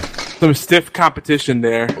card down. some stiff competition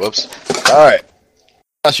there. Whoops. Alright.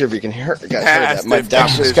 Not sure if you can hear that. My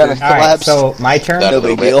deck's just kind of All right, collapsed. so my turn. That- No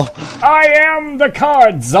big deal. I am the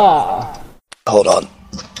card czar. Hold on.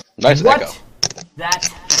 Nice What? echo. That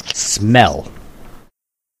smell.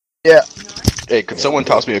 Yeah. Hey, could someone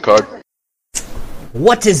toss me a card?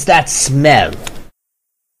 What is that smell?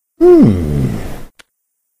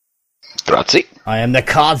 Grazie. I am the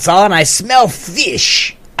card czar and I smell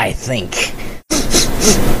fish, I think.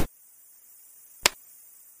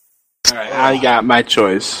 Alright, I got my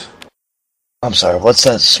choice. I'm sorry, what's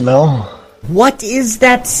that smell? What is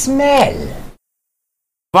that smell?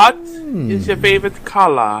 What is your favorite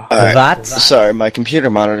color? Alright. That? Sorry, my computer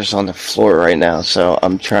monitor's on the floor right now, so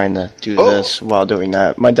I'm trying to do this while doing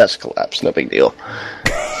that. My desk collapsed, no big deal.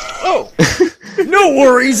 Oh! No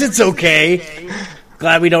worries, it's okay.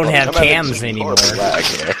 Glad we don't have I'm having cams some anymore. horrible lag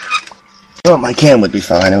here. Well, my cam would be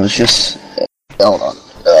fine, it was just... Hold on.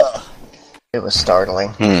 Ugh. It was startling.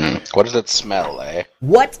 What does it smell, eh?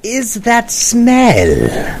 What is that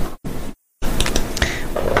smell?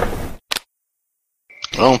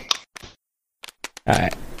 Oh.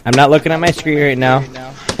 Alright. I'm not looking at my screen right now.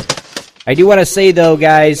 I do want to say, though,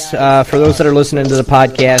 guys, for those that are listening to the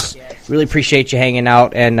podcast, really appreciate you hanging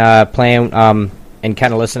out and playing and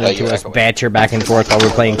kind of listening to us banter back and forth while we're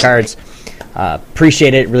playing cards.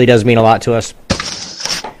 Appreciate it. It really does mean a lot to us.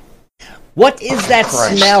 What is that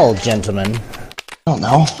smell, gentlemen? I don't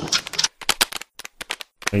know.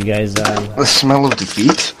 Are you guys, The smell of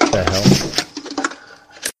defeat? what the hell?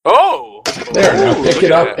 Oh! There, now Ooh, pick look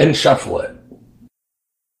it at up that. and shuffle it.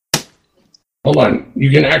 Hold on. You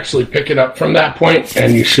can actually pick it up from that point,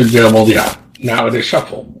 and you should be able to, yeah. Now it is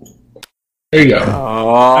shuffled. There you go. Oh,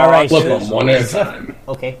 All right, Flip so- them one at a time.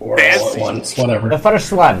 Okay. Or all at once, whatever. The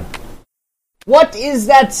first one. What is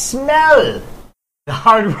that smell? The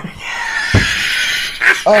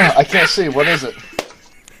Oh, I can't see. What is it?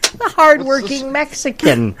 the hardworking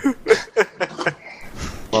Mexican.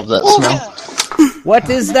 Love that smell. What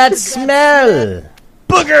is that smell?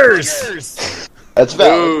 Boogers. That's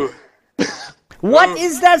valid. Ooh. What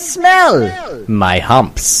is that smell? My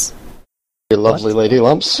humps. Your lovely lady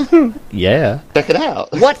lumps. Yeah. Check it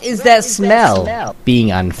out. What is that smell?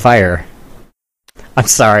 Being on fire. I'm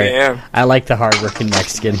sorry. Damn. I like the hardworking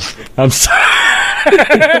Mexican. I'm sorry.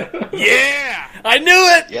 Yeah! I knew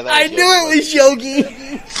it. Yeah, that I was knew it was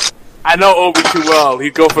Yogi. I know Obi too well.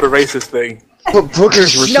 He'd go for the racist thing. But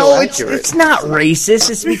boogers were No, so it's accurate. not racist.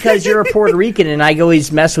 It's because you're a Puerto Rican, and I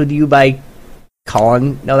always mess with you by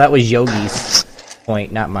calling. No, that was Yogi's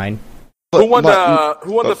point, not mine. Who won the I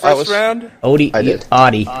first was- round? Odi, I did.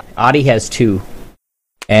 Adi has 2,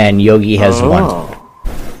 and Yogi has 1.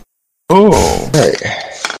 Oh. Hey,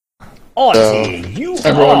 Adi, you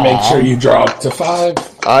Everyone make sure you draw up to 5.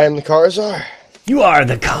 I am the card czar. You are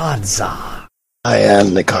the card czar. I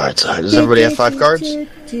am the card czar. Does everybody have 5 cards? I Yeah,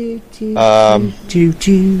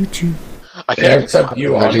 can't. except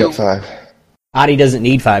you, I Audio. got 5. Adi doesn't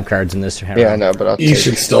need 5 cards in this round. Yeah, I know, but I'll You take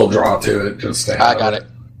should still draw to it. Just to I have got it.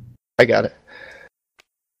 I got it.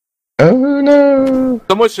 Oh no!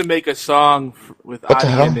 Someone should make a song with What the Adi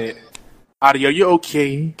hell? in it. Adi, are you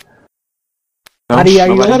okay? No? Adi, are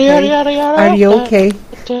you Nobody? okay? Are you okay?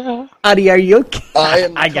 Adi, are you okay? I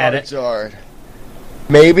am the I got card it. czar.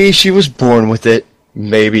 Maybe she was born with it.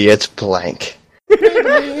 Maybe it's blank.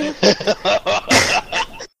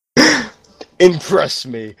 Impress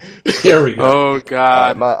me. Here we go. Oh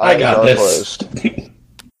God! My I eyes got are this. closed.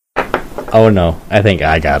 Oh no, I think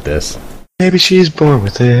I got this. Maybe she's born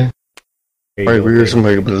with it. Here Or you go, we're baby. some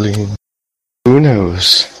Maybelline. Who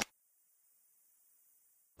knows?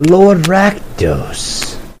 Lord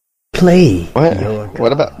Rakdos, play What? your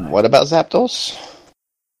What about Zapdos?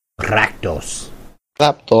 Rakdos.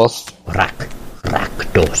 Zapdos.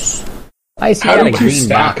 Rakdos. I see How got a did you green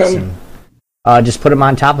stack box. 'em? And, just put them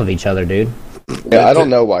on top of each other, dude. Yeah, I don't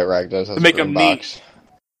know why Rakdos has To make a green 'em neat. box.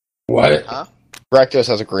 What? Rakdos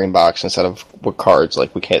has a green box instead of with cards.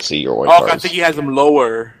 Like we can't see your white Oh, I cards. think he has them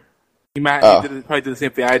lower. He might Oh. probably did the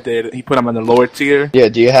same thing I did. He put them on the lower tier. Yeah,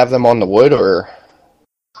 do you have them on the wood or?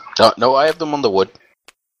 No, I have them on the wood.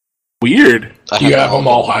 Weird. I You have them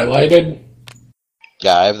all highlighted?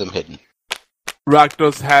 Yeah, I have them hidden.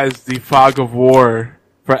 Rakdos has the Fog of War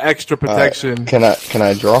for extra protection. Can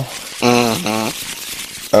I draw?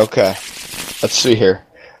 Mm-hmm. Okay. Let's see here.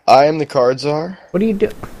 I am the card czar. What do you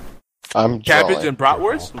do? I'm Cabbage drawing. and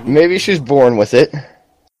bratwurst? Maybe she's born with it.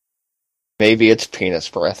 Maybe it's penis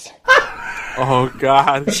breath. Oh,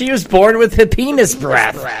 God. She was born with a penis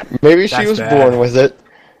breath. Maybe she That's was bad. born with it.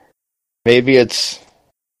 Maybe it's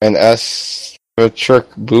an asymmetric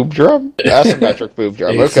boob job? Asymmetric boob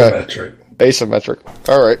job. Okay. Asymmetric.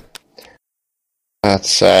 Alright. That's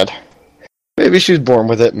sad. Maybe she's born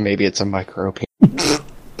with it. Maybe it's a micro penis.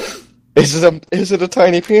 Is it a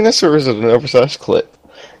tiny penis or is it an oversized clit?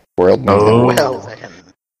 World knows. Oh.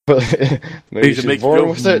 Well, then. Maybe Needs to she's make born you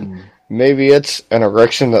with it. Maybe it's an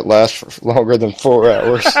erection that lasts for longer than 4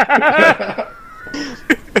 hours.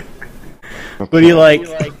 What do you like?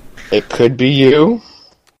 It could be you.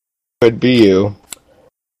 Could be you.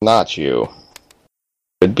 Not you.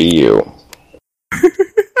 Could be you.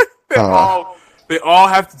 They all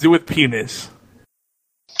have to do with penis.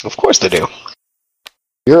 Of course they do.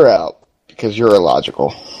 You're out because you're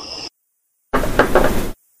illogical.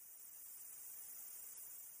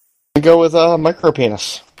 We go with micro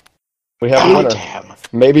penis. We have a winner. Damn.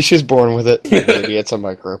 Maybe she's born with it. Maybe it's a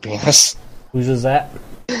micro penis. Whose is that?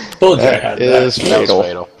 Told you I had That is that. That was fatal.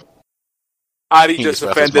 fatal. Adi Penis just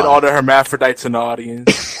breath is offended mine. all the hermaphrodites in the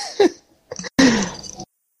audience.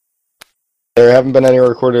 There haven't been any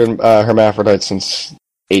recorded hermaphrodites since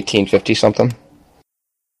 1850 something.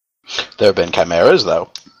 There have been chimeras,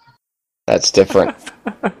 though. That's different.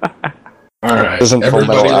 All right, Isn't Full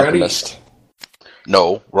everybody Metal ready? Alchemist.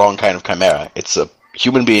 No, wrong kind of chimera. It's a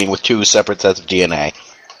human being with 2 separate sets of DNA.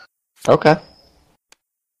 Okay.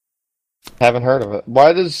 Haven't heard of it.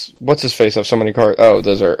 What's his face have so many cards? Oh,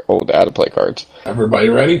 those are old out-of-play cards. Everybody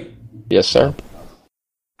ready? Yes, sir.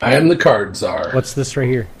 I am the card czar. What's this right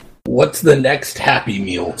here? What's the next Happy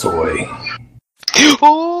Meal toy?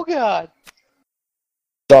 Oh, God.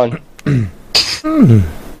 Done.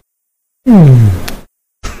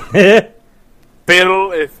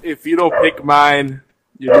 Fatal, if you don't pick mine,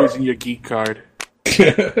 you're losing your geek card.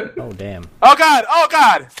 Oh, damn. Oh, God! Oh,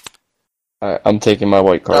 God! Alright, I'm taking my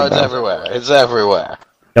white Oh, card it's now. everywhere. It's everywhere.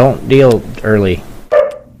 Don't deal early,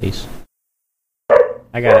 please.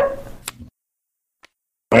 I got it.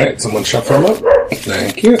 Alright, someone shuffle them up.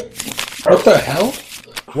 Thank you. What the hell?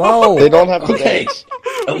 Whoa! They don't have the Okay. names.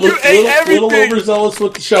 A You ate little everything. overzealous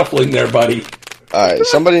with the shuffling there, buddy. Alright,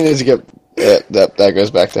 somebody needs to get... that goes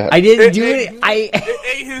back to him. I didn't do it. It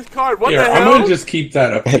ate his card. What Here, the I'm hell? gonna just keep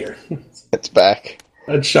that up here. It's back.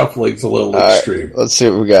 That shuffling's a little Alright, extreme. let's see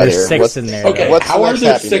what we got There's here. 6 What- in there. Okay, What's how the are next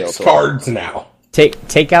there Happy 6 Meal toy? cards now?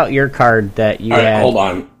 Take out your card that you Alright, had. hold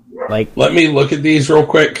on. Like, Let me look at these real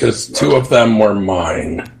quick, because 2 of them were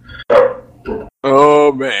mine.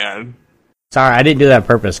 Oh, man. sorry, I didn't do that on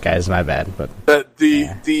purpose, guys. My bad. But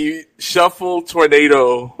The shuffle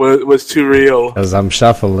tornado was too real. because I'm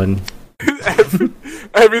shuffling.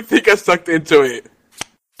 Everything got sucked into it.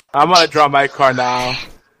 I'm gonna draw my card now.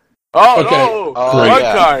 Oh, Okay. no! Oh, One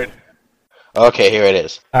yeah. card. Okay, here it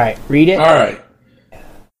is. All right, read it. Alright.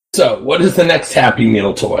 So, what is the next Happy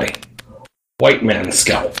Meal toy? White Man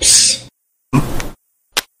Scalps.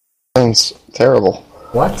 Sounds terrible.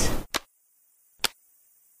 What?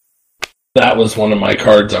 That was one of my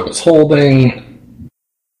cards I was holding.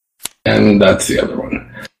 And that's the other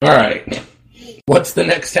one. Alright. What's the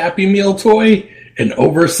next Happy Meal toy? An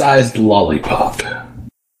oversized lollipop.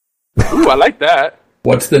 Ooh, I like that.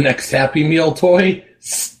 What's the next Happy Meal toy?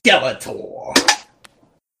 Skeletor.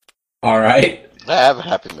 Alright. I have a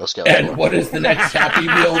Happy Meal skeleton. And what is the next Happy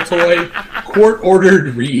Meal toy?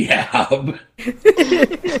 Court-ordered rehab.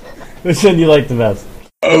 Which one you like the best?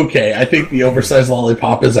 Okay, I think the oversized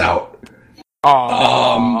lollipop is out.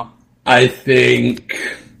 Aww. I think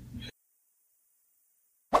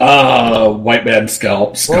White Man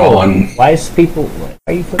Scalps gone. Why is people? Why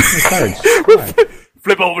are you flipping the cards? Come on.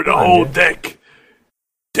 Flip over the whole deck.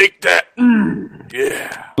 Take that.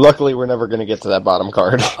 Yeah. Luckily, we're never going to get to that bottom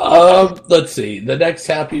card. Let's see. The next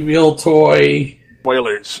Happy Meal toy,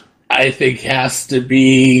 Spoilers. I think, has to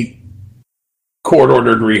be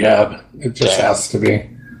court-ordered rehab. It just Damn. has to be.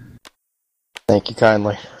 Thank you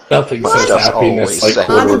kindly. Nothing What? says Just happiness always like say-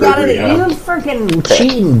 court-ordered rehab. freaking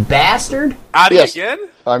cheating bastard! Adi Yes. again?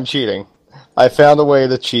 I'm cheating. I found a way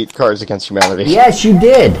to cheat Cards Against Humanity. Yes, you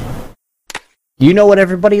did. You know what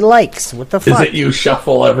everybody likes. What the Is fuck? it you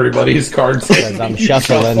shuffle everybody's cards? Because I'm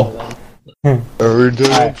shuffling. Every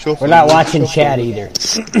day I'm We're shuffling. not watching chat either.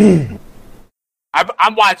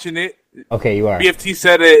 I'm watching it. Okay, you are. BFT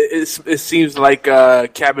said it seems like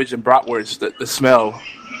cabbage and bratwurst, the smell.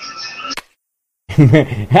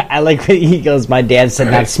 I like when he goes, my dad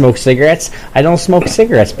said not to smoke cigarettes. I don't smoke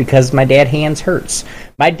cigarettes because my dad's hands hurts.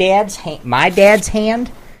 My dad's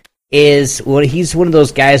hand is he's one of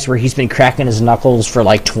those guys where he's been cracking his knuckles for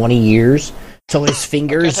like 20 years, so his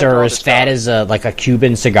fingers are as fat as a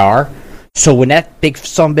Cuban cigar. So when that big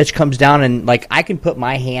sumbitch comes down, and like I can put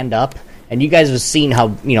my hand up, and you guys have seen how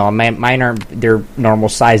mine are they're normal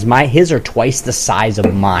size. His are twice the size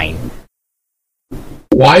of mine.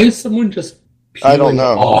 Why is someone just I don't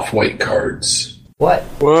know. Off white cards? What?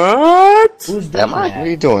 Who's doing that? What are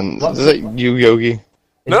you doing? Is that you, Yogi?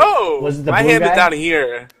 No, was it the my blue hand guy? is down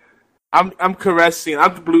here. I'm caressing.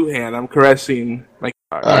 I'm the blue hand. I'm caressing my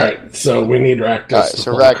card. All right, so we need Rakdos. All right,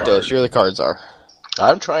 so Rakdos, you're the cards are.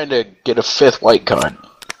 I'm trying to get a 5th white card.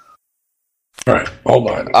 All right, hold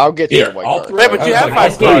on. I'll get you Here, the white I'll card. throw- Yeah, but you have I'll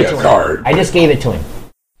five throw you cards. a card. I just gave it to him.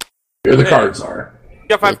 Here the cards are.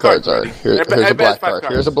 You got The 5 cards cards. are. Here's a black card.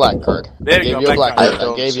 Here's a black card. There I you gave go, you a black black card.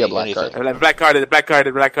 card. I gave you a black card. Black card. The black card.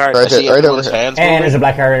 The black card. Right I see there, right over everyone's here. hands And moving. there's a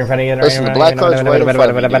black card in front of you. Listen, the black card's right in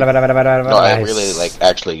front of you, dude. No, I really,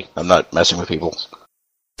 actually, I'm not messing with people.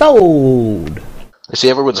 Sold. I see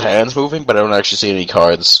everyone's hands moving, but I don't actually see any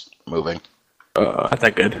cards moving. That's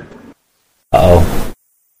not good. Uh-oh.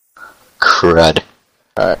 Crud.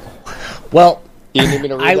 Alright. Well, Do you need me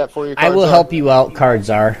to read that for you? I will help you out,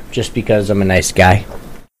 Cardzar, just because I'm a nice guy.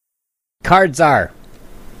 Cardzar,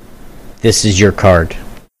 this is your card.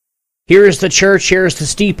 Here is the church, here is the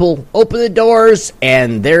steeple. Open the doors,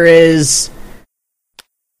 and there is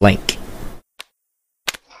blank.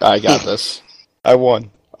 I got this. I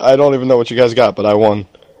won. I don't even know what you guys got, but I won.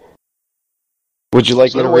 Would you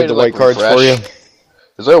like me to read the white cards for you?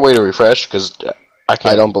 Is there a way to refresh? Because I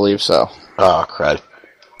can't. I don't believe so. Oh, crud.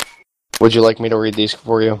 Would you like me to read these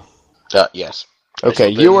for you? Yes. Okay,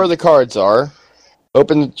 you are the cards are.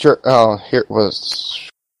 Open the church. Oh, here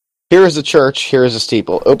is the church. Here is the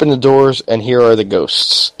steeple. Open the doors, and here are the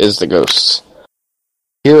ghosts. Is the ghosts.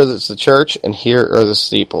 Here is the church, and here are the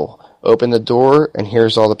steeple. Open the door, and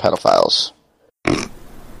here's all the pedophiles.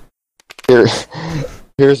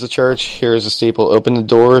 Here's the church. Here's the steeple. Open the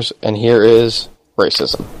doors, and here is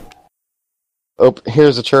racism.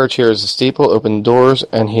 Here's the church. Here's the steeple. Open the doors,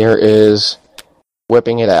 and here is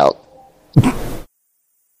whipping it out.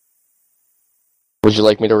 Would you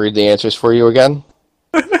like me to read the answers for you again?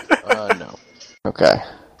 No. Okay.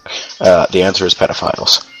 The answer is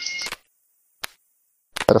pedophiles.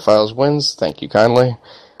 Pedophiles wins. Thank you kindly.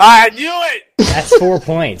 I knew it! That's 4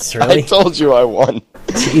 points, really? I told you I won.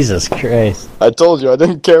 Jesus Christ. I told you I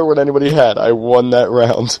didn't care what anybody had. I won that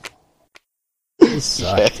round. You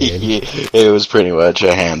suck, dude. It was pretty much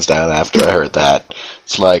a hands down after I heard that.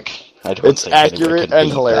 It's like, I don't It's think anyone accurate can and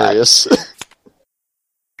beat hilarious.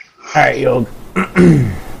 Alright, Yog.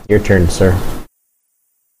 Your turn, sir.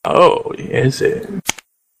 Oh, is it?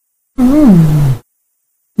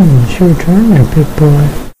 It's your turn, my big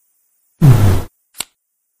boy.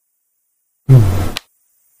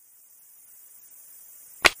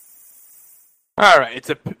 Alright,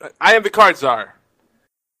 I am the card czar.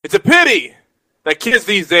 It's a pity that kids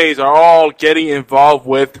these days are all getting involved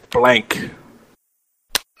with blank.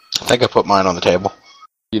 I think I put mine on the table.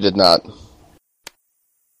 You did not.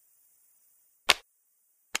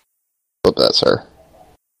 Flip that, sir.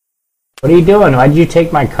 What are you doing? Why did you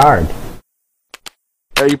take my card?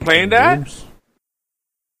 Are you playing that? Oops.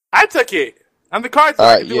 I took it. I'm the card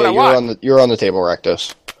czar. I can do what I want. You're on the table,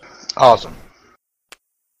 Rakdos. Awesome.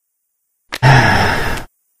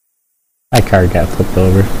 My card got flipped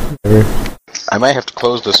over. I might have to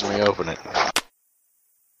close this and reopen it.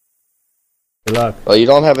 Good luck. Well, you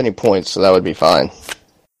don't have any points, so that would be fine.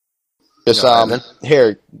 Just, No,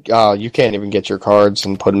 here, you can't even get your cards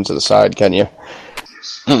and put them to the side, can you?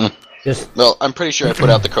 Mm-mm. Just Well, I'm pretty sure I put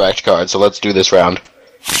out the correct card, so let's do this round.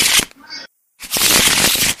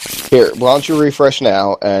 Here, why don't you refresh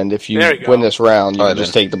now, and if you There you win go. this round, you Alright, can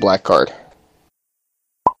just then. take the black card.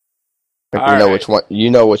 I think All we know right. which one. You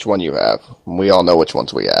know which one you have. We all know which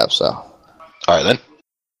ones we have, so Alright then.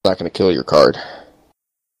 it's not going to kill your card.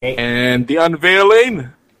 And the unveiling.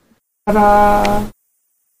 ta-da!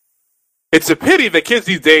 It's a pity that kids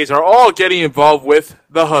these days are all getting involved with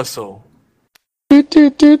the hustle. No.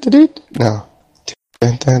 Okay,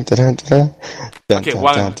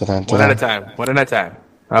 one at a time. One at a time.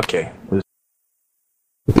 Okay.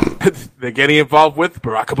 They're getting involved with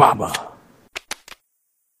Barack Obama.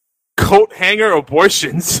 Coat hanger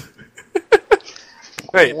abortions.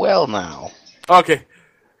 Wait, Well now. okay.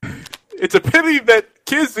 It's a pity that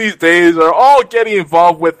kids these days are all getting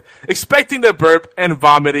involved with expecting to burp and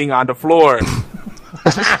vomiting on the floor.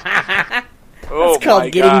 Oh, It's called my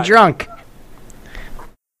getting God. drunk.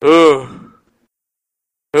 Ooh.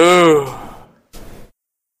 Ooh.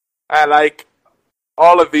 I like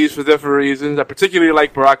all of these for different reasons. I particularly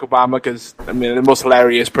like Barack Obama because, I mean, the most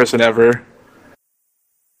hilarious person ever.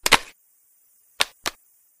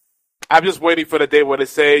 I'm just waiting for the day where they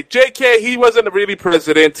say, JK, he wasn't really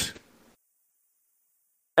president.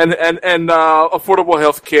 And affordable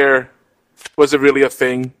health care wasn't really a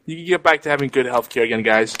thing. You can get back to having good health care again,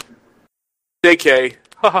 guys. JK.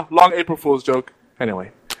 Long April Fool's joke.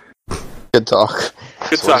 Anyway. Good talk.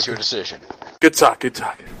 Good talk. What's your decision? Good talk.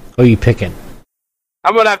 Who are you picking?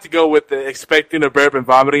 I'm going to have to go with the expecting a burp and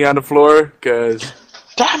vomiting on the floor, because...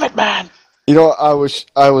 Damn it, man! You know, I was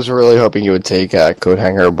really hoping you would take coat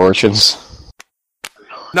hanger abortions.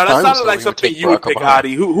 No, that sounded like something you would pick,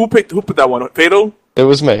 Adi. Who put that one? Fatal? It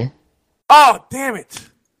was me. Oh, damn it!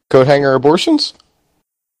 Coat hanger abortions?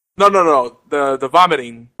 No. The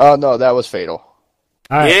vomiting. Oh, no, that was Fatal.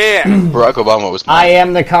 All right. Yeah! Barack Obama was mine. I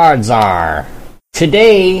am the card czar.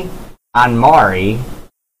 Today, on Mari,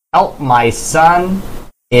 help my son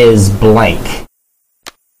is blank.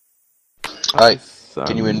 Hi.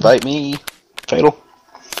 Can you invite me, Fatal?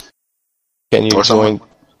 Can you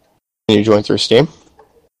join through Steam?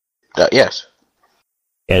 Yes.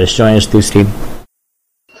 Yeah, just join us through Steam.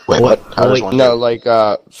 Wait, what? How does one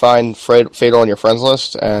No, find Fatal on your friends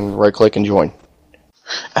list and right-click and join.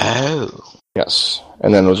 Oh. Yes.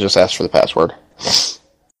 And then we'll just ask for the password.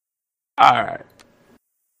 Alright.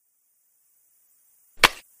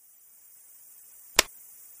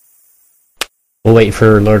 We'll wait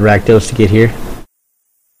for Lord Rakdos to get here.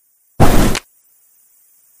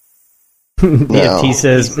 No. He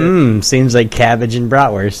says, seems like cabbage and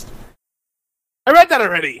bratwurst. I read that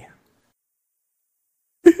already!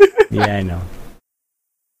 Yeah, I know.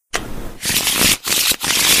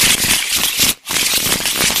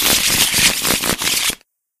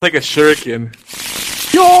 Like a shuriken.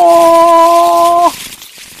 Yo!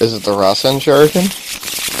 Is it the Rasen Shuriken?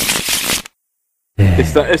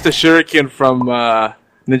 It's the shuriken from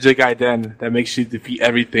Ninja Gaiden that makes you defeat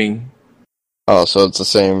everything. Oh, so it's the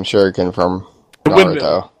same Shuriken from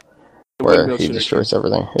Naruto, where he destroys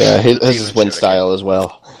everything. Yeah, his wind style as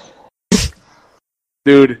well.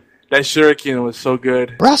 Dude, that shuriken was so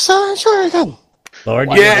good. Rasen Shuriken! Lord,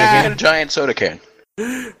 Yeah! And a giant soda can.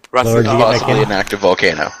 Lord, Possibly an active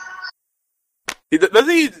volcano. Does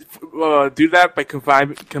he do that by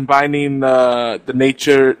combining the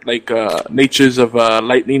nature, natures of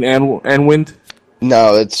lightning and wind?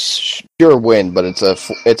 No, it's pure wind, but it's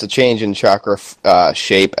a change in chakra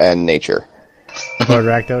shape and nature. Lord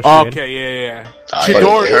Rakdos. Okay, yeah.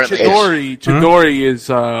 Chidori is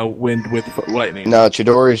wind with lightning. No,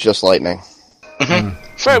 Chidori is just lightning.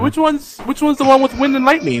 Wait, which one's the one with wind and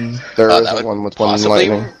lightning? There is one with wind and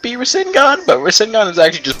lightning. Be Rasengan, but Rasengan is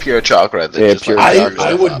actually just pure chakra.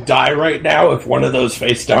 I would die right now if one of those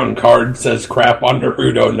face down cards says crap on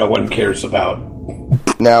Naruto no one cares about.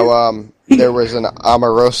 Now, there was an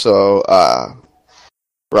Amoroso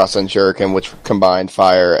Rasen Shuriken which combined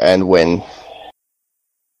fire and wind.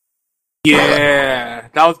 Yeah,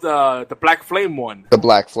 that was the Black Flame one. The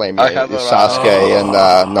Black Flame. I have Sasuke and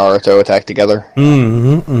Naruto attack together.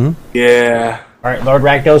 Yeah. All right, Lord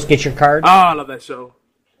Rakdos, get your card. Oh, I love that show.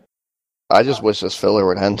 I just wish this filler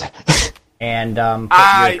would end. And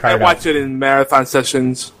I watch it in marathon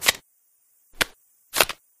sessions.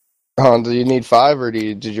 Do you need 5 or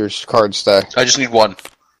did your card stack? I just need one.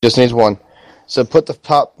 Just needs 1. So put the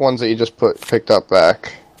top ones that you just picked up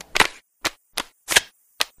back.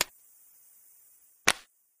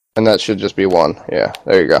 And that should just be 1. Yeah,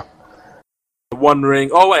 there you go. One ring.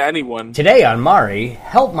 Oh, wait, I need one. Today on Mari,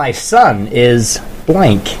 help my son is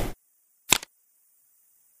blank.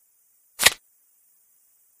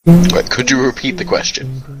 Wait, could you repeat the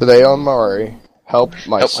question? Today on Mari, help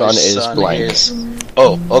my son is blank.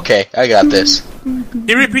 Oh, okay, I got this.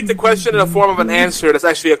 You repeat the question in the form of an answer that's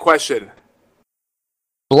actually a question.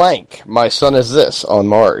 Blank, my son is this on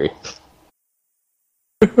Mari.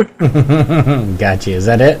 Gotcha. Is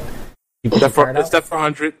that it? Is that for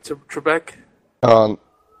 100 to Trebek? Alright,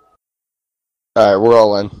 we're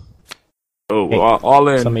all in. Oh, hey, all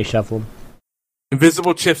in. Somebody shuffled.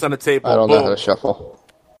 Invisible chips on the table. I don't know how to shuffle.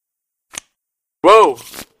 Whoa!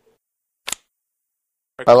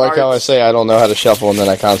 I like how I say I don't know how to shuffle and then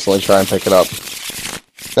I constantly try and pick it up.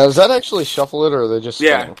 Now, does that actually shuffle it or are they just...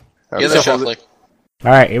 Yeah. Okay. Yeah, they're shuffling.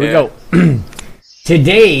 Alright, here we go.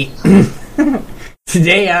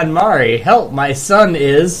 Today on Mari, help my son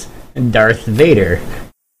is Darth Vader.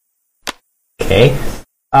 Okay.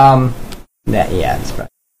 That's right.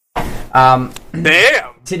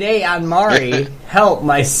 Damn! Today on Mari, help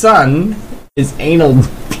my son is Anal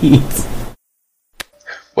Pete.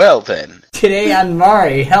 Well then. Today on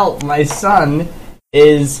Mari, help my son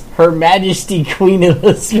is Her Majesty Queen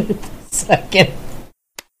Elizabeth II.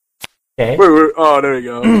 Okay. Oh, there we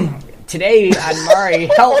go. Today on Mari,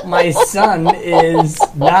 help my son is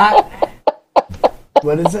not.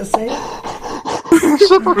 What does it say?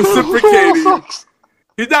 Reciprocating.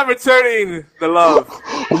 He's not returning the love.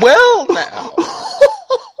 Well, now.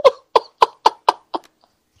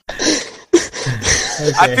 Okay.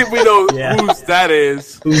 I think we know whose that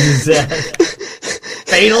is. Who's that?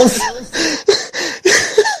 Fatals?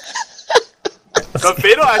 So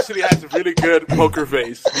Fatal actually has a really good poker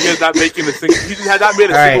face. He is not making a single. He has not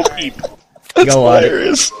made a single peep. Go on.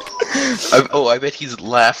 Hilarious. I bet he's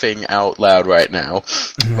laughing out loud right now.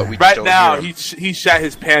 But we Right don't now, hear him. he shat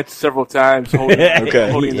his pants several times. Holding them.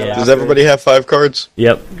 Does everybody have 5 cards?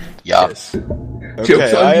 Yep. Yeah. Yes.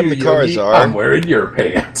 Okay, I am the Yogi. Karzar. I'm wearing your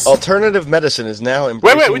pants. Alternative medicine is now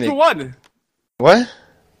embracing Wait, which one won? What?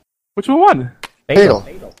 Which one won? Fatal.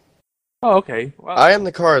 Oh, okay. Well, I am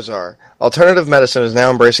the Karzar. Alternative medicine is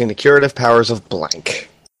now embracing the curative powers of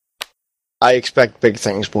blank. I expect big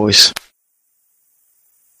things, boys.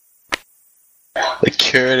 The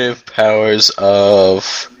curative powers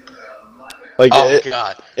of... Like,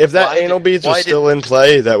 God. if that Why anal did- beads why was still in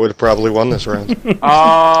play, that would have probably won this round.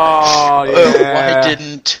 oh, yeah.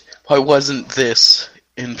 Why wasn't this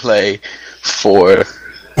in play for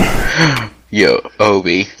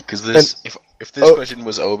Obi? Because if this question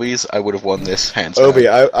was Obi's, I would have won this hands down. Obi,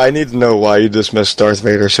 I need to know why you dismissed Darth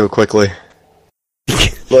Vader so quickly.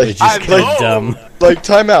 Like, Just dumb. like,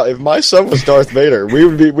 time out. If my son was Darth Vader, we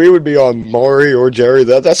would be on Maury or Jerry.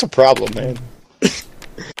 That's a problem, man.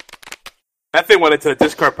 That thing went into the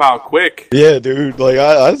discard pile quick. Yeah, dude. Like,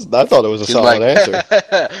 I thought it was a solid answer.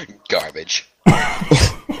 Garbage.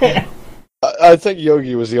 I think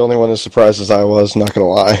Yogi was the only one as surprised as I was. Not gonna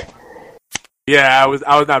lie. Yeah, I was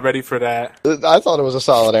not ready for that. I thought it was a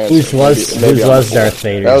solid answer. Whose was Darth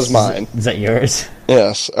Vader? That was mine. Is that yours?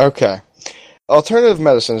 Yes. Okay. Alternative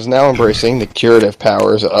medicine is now embracing the curative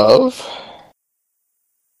powers of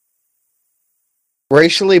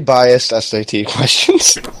racially biased SAT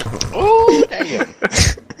questions. Oh, damn.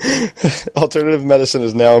 Alternative medicine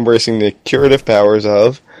is now embracing the curative powers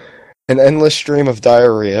of an endless stream of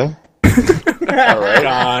diarrhea. Alright.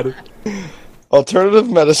 God. Alternative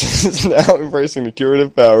medicine is now embracing the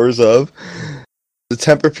curative powers of the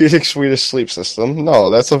Tempur-Pedic Swedish sleep system. No,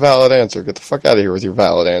 that's a valid answer. Get the fuck out of here with your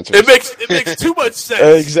valid answers. It makes too much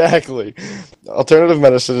sense. Exactly. Alternative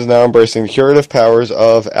medicine is now embracing the curative powers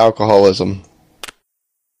of alcoholism.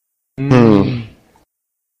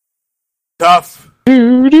 Tough.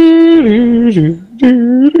 Maybe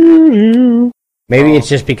it's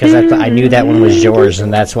just because I knew that one was yours,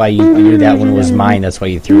 and that's why you knew that one was mine. That's why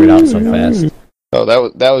you threw it out so fast. Oh,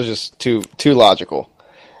 that was just too logical.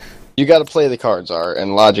 You got to play the cards,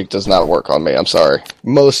 and logic does not work on me. I'm sorry.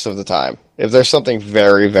 Most of the time, if there's something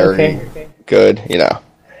very, very good, you know.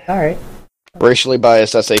 All right. Racially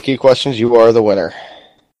biased SAQ questions. You are the winner.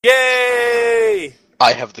 Yay!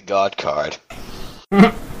 I have the God card.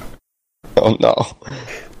 Oh no!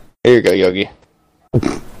 Here you go, Yogi.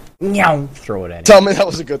 Meow. Throw it at him. Tell me that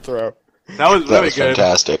was a good throw. That was That really was good.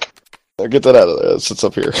 fantastic. Now get that out of there. It sits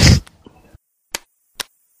up here.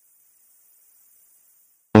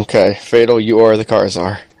 Okay, Fatal, you are the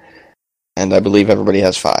Karzar. And I believe everybody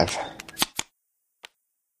has 5.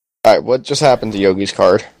 Alright, what just happened to Yogi's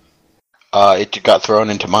card? It got thrown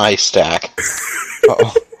into my stack.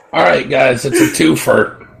 Uh-oh. Alright, guys, it's a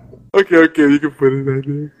twofer. Okay, you can put it right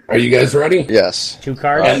there. Are you guys ready? Yes. 2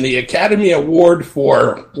 cards? And the Academy Award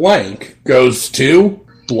for blank goes to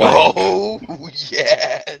blank. Oh,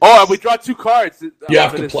 yeah. Oh, and we draw 2 cards. You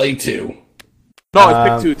have to play 2. No, I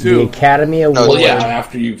picked 2 The too. Academy Award. Well, yeah,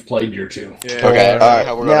 after you've played your 2. Yeah. Okay, Alright,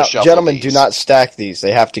 how we're now, gonna shuffle gentlemen, these. do not stack these.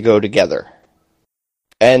 They have to go together.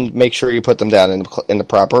 And make sure you put them down in the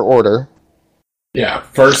proper order. Yeah,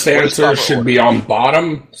 first answer should be on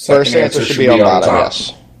bottom. First answer should be on bottom,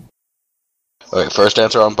 yes. Okay, first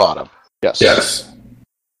answer on bottom. Yes. Yes.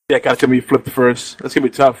 Yeah, gotta be flipped first. That's gonna be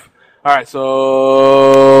tough. Alright,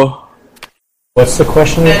 so What's the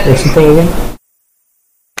question? What's the thing again?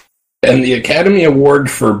 And the Academy Award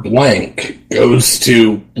for blank goes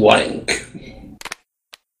to blank.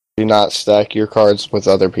 Do not stack your cards with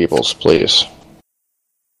other people's, please.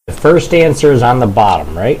 The first answer is on the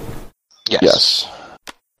bottom, right? Yes.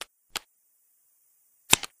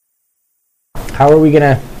 How are we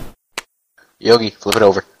gonna... Yogi, flip it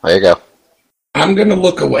over. There you go. I'm going to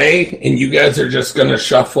look away, and you guys are just going to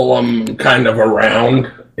shuffle them kind of around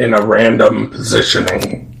in a random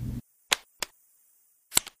positioning.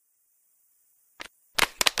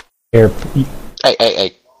 Here.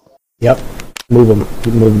 Hey. Yep. Move them.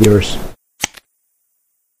 Move yours.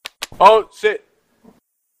 Oh, shit.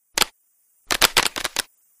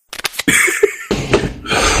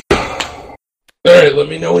 Alright, let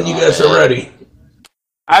me know when you guys are ready.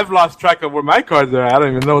 I've lost track of where my cards are. I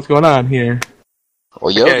don't even know what's going on here. Well,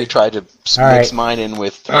 Yogi Okay. tried to mix right. mine in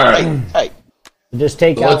with... Alright. Hey, Just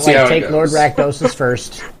take Well, let's see how it take goes. Lord Rakdos'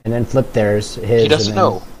 first, and then flip theirs. His. he doesn't and then...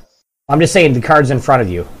 know. I'm just saying the cards in front of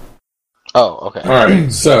you. Oh, okay.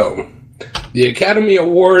 Alright, so the Academy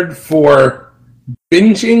Award for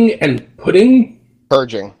binging and pudding?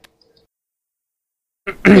 Purging.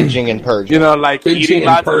 Binging and purging. You know, like eating Binging and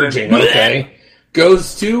lots purging, and then... okay.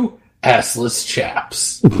 Goes to assless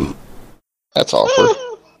chaps. That's awkward.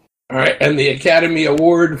 Alright, and the Academy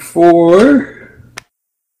Award for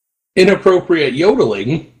inappropriate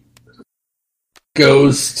yodeling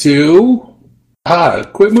goes to...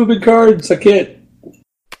 quit moving cards, I can't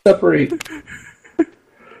separate.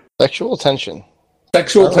 Sexual tension.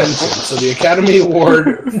 Sexual tension. So the Academy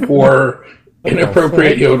Award for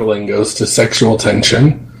inappropriate yodeling goes to sexual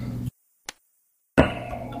tension.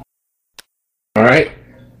 Alright.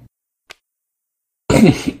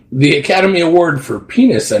 The Academy Award for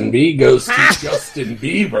penis envy goes to Justin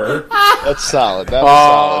Bieber. That's solid. That was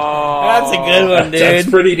solid. That's a good one, dude. That's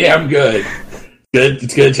pretty damn good. Good.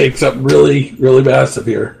 It's going to take something really, really massive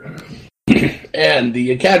here. And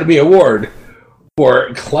the Academy Award for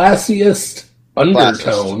classiest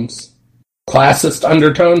undertones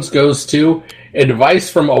goes to Advice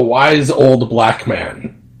from a Wise Old Black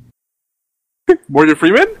Man. Morgan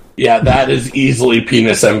Freeman? Yeah, that is easily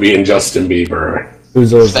penis envy and Justin Bieber.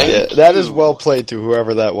 Who's those? Yeah, that is well played to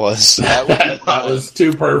whoever that was. That was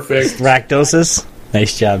too perfect. Rakdos'?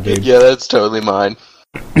 Nice job, dude. Yeah, that's totally mine.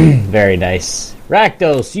 Very nice.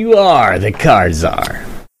 Rakdos, you are the card czar.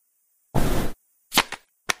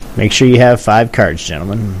 Make sure you have 5 cards,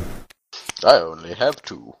 gentlemen. I only have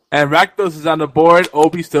 2. And Rakdos is on the board.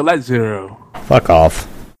 Obi's still at 0. Fuck off.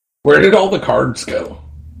 Where did all the cards go?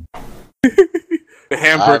 The I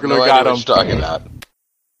have hamburger no got idea him. what you're talking about.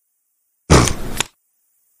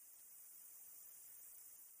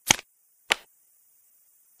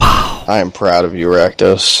 I am proud of you,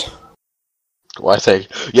 Rakdos. Well, I think...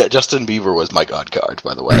 Yeah, Justin Bieber was my god card,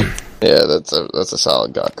 by the way. Yeah, that's a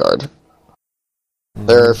solid god card.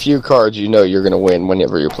 There are a few cards you know you're going to win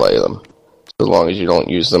whenever you play them, as long as you don't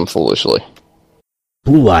use them foolishly.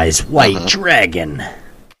 Blue Eyes White Dragon.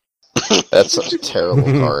 That's a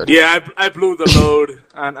terrible card. Yeah, I blew the load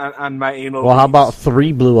on my anal. Well, how about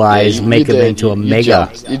 3 Blue Eyes you make them did. into a You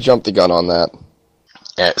mega? You jumped the gun on that.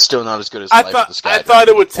 Yeah, still not as good as I Life of the Sky. I thought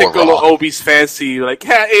it would or tickle Raw. Obi's fancy, like,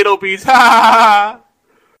 ha, 8 Obi's, ha ha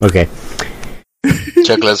ha. Okay.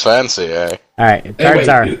 Chocolate's fancy, eh? Alright, Hey, cards wait,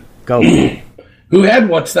 are. Go. Who had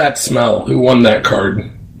What's That Smell? Who won that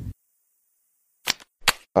card?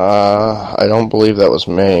 I don't believe that was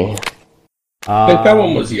me. I think that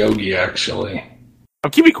one was Yogi, actually.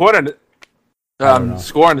 I'm keeping score on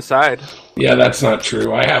the side. Yeah, that's not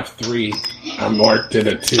true. I have 3. I marked it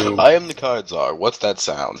at 2. I am the card czar. What's that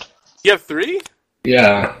sound? You have 3?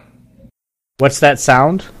 Yeah. What's that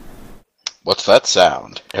sound? What's that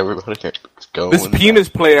sound? Everybody here, go. This penis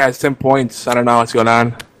player has 10 points. I don't know what's going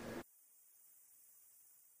on.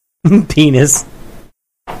 Penis.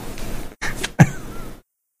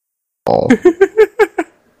 Oh.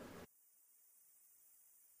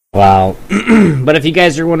 Wow. But if you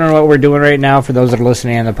guys are wondering what we're doing right now, for those that are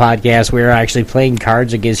listening on the podcast, we're actually playing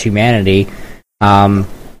Cards Against Humanity on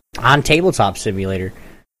Tabletop Simulator.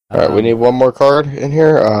 Alright, we need one more card in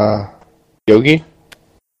here. Yogi?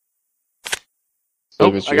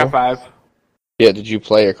 Nope, It's I you? got 5. Yeah, did you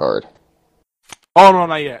play a card? Oh, no,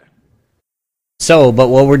 not yet. So, but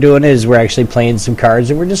what we're doing is we're actually playing some cards,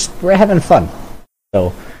 and we're having fun. So,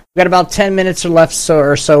 we've got about 10 minutes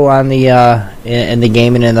or so on the in the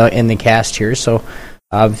game and in the cast here. So,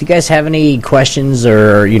 if you guys have any questions,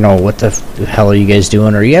 or what the hell are you guys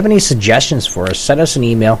doing, or you have any suggestions for us, send us an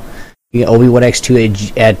email. You can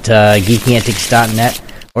obi1x2 at geekyantics.net,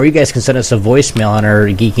 or you guys can send us a voicemail on our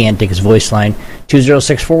Geeky Antics voice line,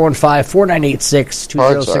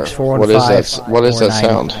 206-415-4986, 206-415-4986. What is that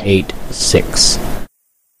sound? 86.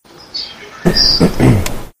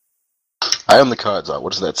 I am the card czar.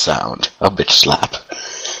 What does that sound? A bitch slap.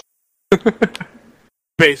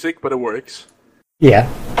 Basic, but it works. Yeah.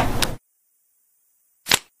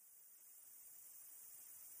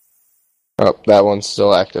 Oh, that one's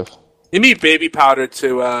still active. You need baby powder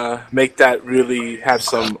to make that really have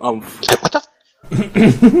some oomph. What the?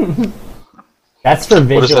 That's for What is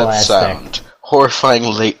visual that aspect. sound? Horrifying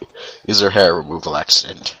laser hair removal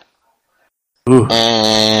accident. Ooh.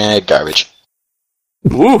 And garbage.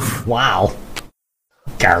 Oof. Wow.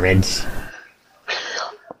 Garbage.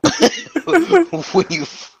 when you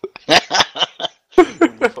fart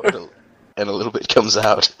and a little bit comes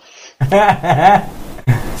out.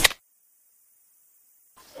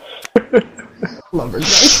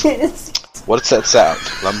 Lumberjack. What's that sound?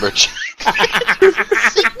 Lumberjack.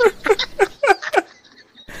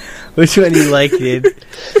 Which one do you like, dude?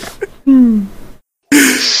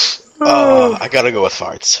 I gotta go with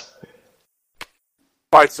farts.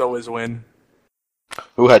 Farts always win.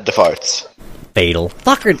 Who had the farts? Fatal.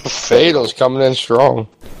 Fucker. Fatal's coming in strong.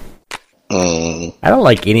 I don't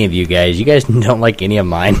like any of you guys. You guys don't like any of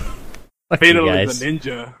mine. Fuck Fatal you guys. is a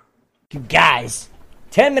ninja. You guys.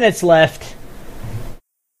 10 minutes left.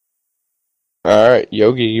 Alright,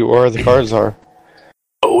 Yogi, you are the card czar.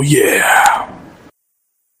 Oh, yeah.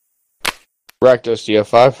 Rakdos, do you have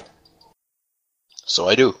 5? So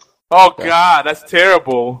I do. Oh, God, that's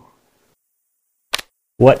terrible.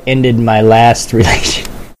 What ended my last relation?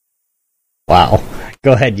 Wow.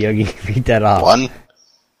 Go ahead, Yogi. Read that off. 1,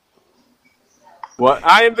 What?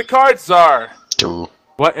 I am the card czar. 2,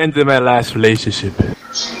 What ended my last relationship?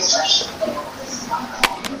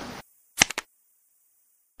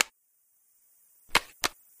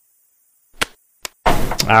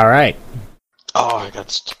 All right. Oh, I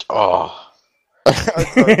got. Oh.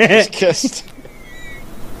 Just kissed.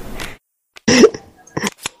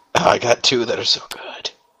 I got 2 that are so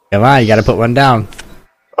good. Come on, you gotta put one down.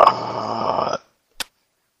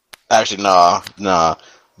 Actually, nah.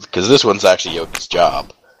 Because this one's actually Yogi's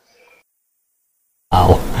job.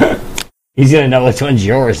 Oh. He's gonna know which one's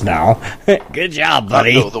yours now. Good job,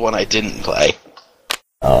 buddy. No, the one I didn't play.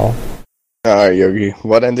 Oh. Alright, Yogi,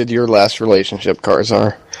 what ended your last relationship, card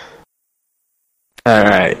czar?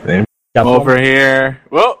 Alright, then. Shuffle Over him. here.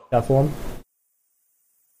 Whoa! Shuffle him.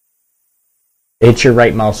 Hit your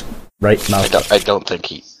right mouse. I don't think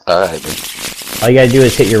he. All you gotta do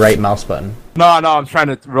is hit your right mouse button. No, I'm trying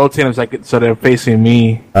to rotate them so they're facing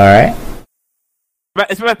me. All right.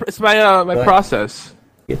 It's my process.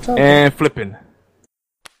 It's all And flipping.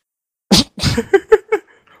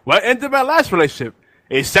 What ended my last relationship?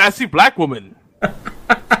 A sassy black woman.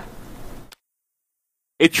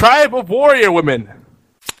 A tribe of warrior women.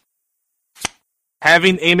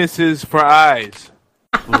 Having anuses for eyes.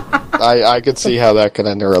 I could see how that could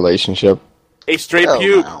end a relationship. A straight Hell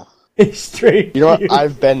pube. no. straight. You know what?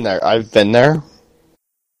 I've been there.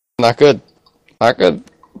 Not good.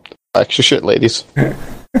 Extra shit, ladies.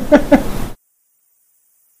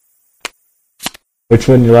 Which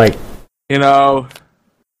one do you like? You know,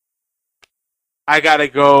 I gotta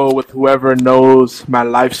go with whoever knows my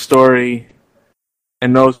life story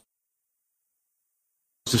and knows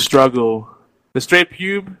the struggle. The straight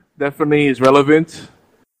pube definitely is relevant.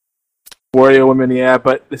 Warrior woman, yeah,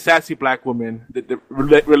 but the sassy black woman, the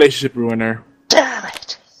relationship ruiner. Damn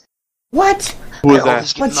it. What? Who is I that?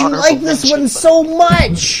 always get But you an like honorable this mention, one but- so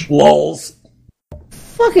much. Lols.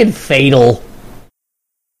 Fucking Fatal.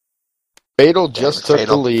 Fatal just took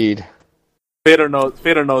Fatal. the lead. Fader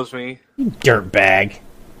knows me. You dirtbag.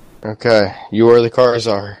 Okay, you are the card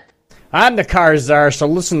czar. I'm the car czar, so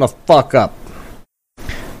listen the fuck up.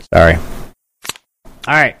 Sorry.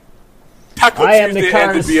 Alright. Taco I am the Tuesday and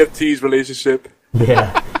the cars- BFT's relationship.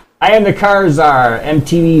 Yeah. I am the car czar.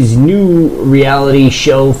 MTV's new reality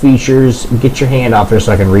show features. Get your hand off there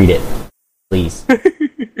so I can read it. Please.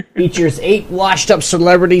 Features 8 washed up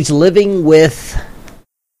celebrities living with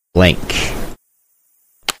blank.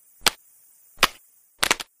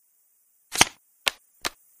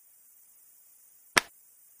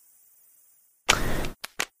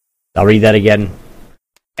 I'll read that again.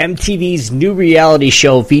 MTV's new reality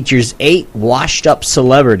show features 8 washed up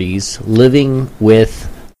celebrities living with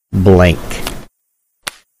blank.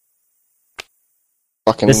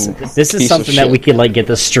 Fucking This is piece something of that shit. we could like get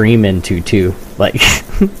the stream into too. Like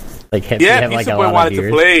like have, Yeah, have Pizza like a Boy lot wanted of to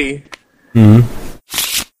viewers. play. Mhm.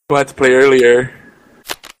 Wanted to play earlier.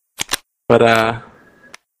 But, yeah,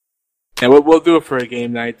 we'll do it for a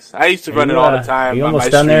game night. I used to run it all the time. You on almost my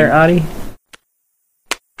done there, stream. Adi?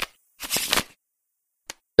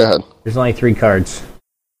 Go ahead. There's only 3 cards.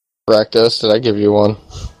 Practice, did I give you one?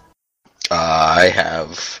 I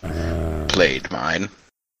have played mine.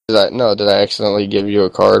 Did I accidentally give you a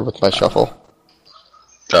card with my shuffle?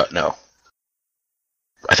 No.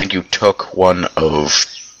 I think you took one of.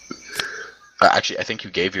 Actually, I think you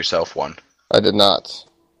gave yourself one. I did not.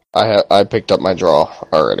 I picked up my draw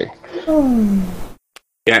already.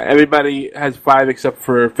 Yeah, everybody has 5 except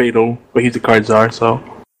for Fatal, but he's a card czar, so.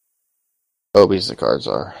 Obi's the card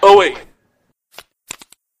czar. Oh, wait.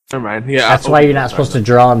 Never mind. Yeah, That's why you're not supposed to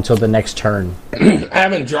draw until the next turn. I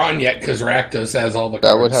haven't drawn yet because Rakdos has all the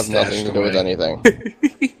cards. That would have nothing stashed to do with away. anything.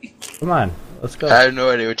 Come on. Let's go. I have no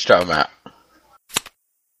idea what you're talking about.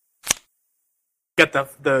 Got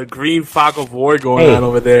the green fog of war going on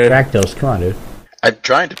over there. Rakdos, come on, dude. I'm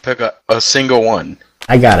trying to pick a single one.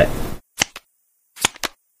 I got it.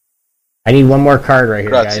 I need one more card right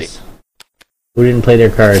here, Grazie. guys. Who didn't play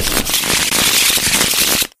their cards?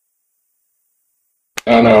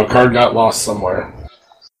 Oh no, a card got lost somewhere.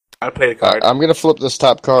 I played a card. I'm gonna flip this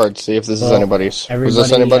top card, see if this is anybody's. Was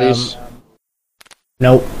this anybody's?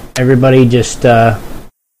 Nope. Everybody just Oh,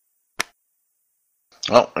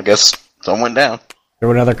 I guess someone went down.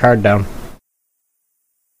 throw another card down.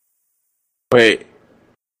 Wait.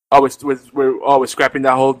 Oh, we're scrapping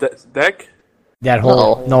that whole deck? That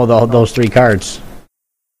whole those 3 cards.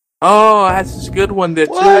 Oh, that's a good one there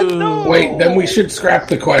What? too. No. Wait, then we should scrap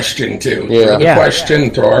the question too. Yeah. Throw the Yeah.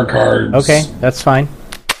 question, throw our cards. Okay, that's fine.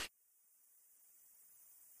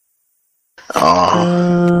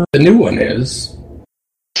 Oh, The new one is.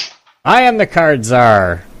 I am the card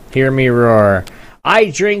czar. Hear me roar. I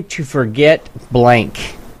drink to forget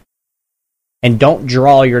blank. And don't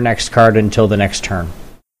draw your next card until the next turn.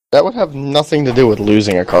 That would have nothing to do with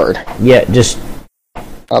losing a card. Yeah, just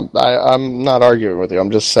I'm not arguing with you. I'm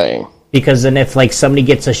just saying. because then if like somebody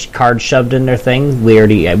gets a card shoved in their thing,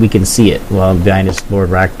 we can see it. Well, behind us, Lord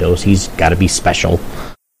Rakdos, he's got to be special.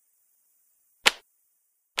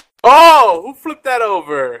 Oh, who flipped that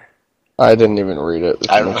over? I didn't even read it.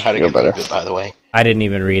 I don't know how to get better. rid of it, by the way. I didn't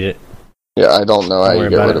even read it. Yeah, I don't know how you Don't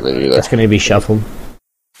get worry rid about of it either. It's going to be shuffled.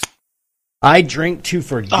 I drink to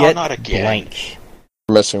forget not again. blank.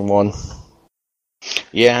 Missing one.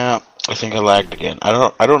 Yeah, I think I lagged again. I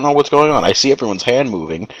don't know what's going on. I see everyone's hand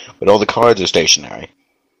moving, but all the cards are stationary.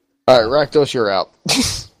 All right, Rakdos, you're out.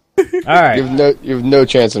 All right. You have no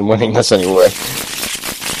chance in winning this anyway.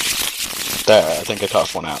 There, I think I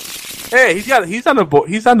tossed one out. Hey, he's on the board.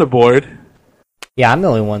 He's on the board. Yeah, I'm the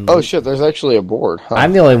only one. Oh shit, there's actually a board. Huh?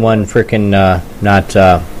 I'm the only one freaking not.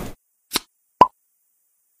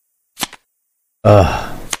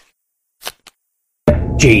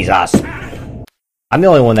 Jesus. I'm the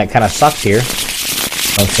only one that kind of sucks here.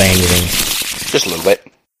 Don't say anything. Just a little bit.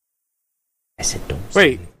 I said don't.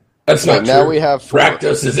 Wait. That's not now true. we have 4.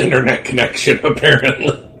 Rakdos' internet connection,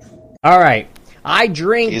 apparently. All right. I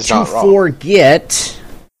drink He's to not wrong. forget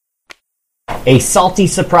a salty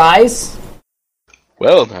surprise.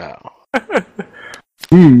 Well, now.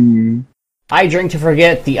 I drink to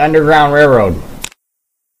forget the Underground Railroad.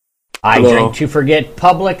 I Hello. drink to forget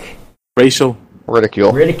public Racial.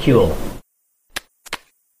 Ridicule.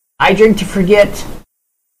 I drink to forget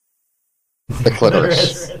The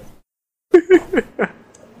clitoris.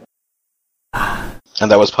 And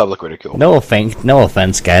that was public ridicule. No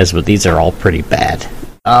offense, guys, but these are all pretty bad.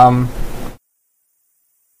 I'm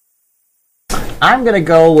gonna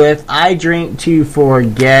go with I drink to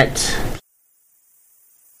forget.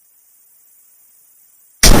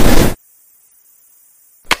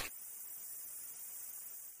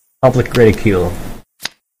 Public ridicule.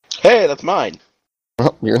 Hey, that's mine.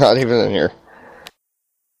 You're not even in here.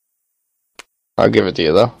 I'll give it to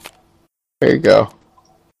you though. There you go.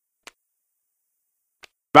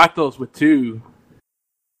 Rakdos with 2.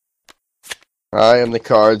 I am the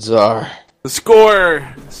card czar. The score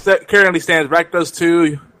currently stands Rakdos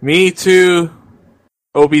 2, me 2,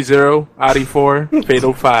 OB0, Adi 4,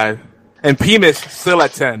 Fatal 5. And Penis still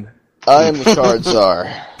at 10. I am the card czar.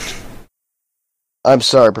 I'm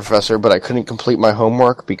sorry, Professor, but I couldn't complete my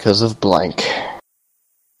homework because of blank.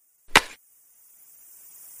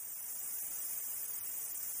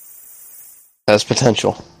 Has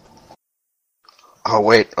potential. Oh,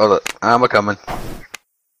 wait. Hold up. I'm a-coming.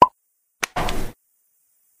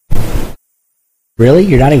 Really?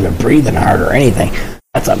 You're not even breathing hard or anything.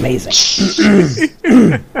 That's amazing.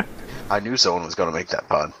 I knew someone was going to make that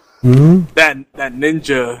pun. Mm-hmm. That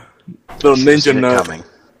ninja, little ninja Seen it nut. coming.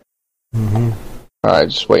 Mm-hmm. Alright,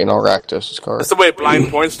 just waiting on Rakdos' card. That's the way blind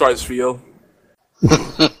porn stars feel.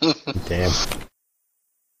 Damn.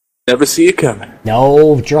 Never see it coming.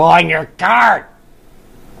 No drawing your card.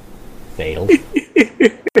 Fatal.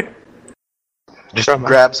 Just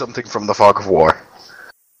grab something from the fog of war.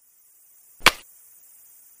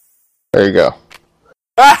 There you go.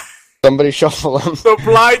 Ah! Somebody shuffle them. The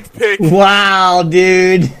blind pick. Wow,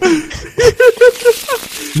 dude.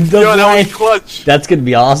 Yo, that was clutch. That's gonna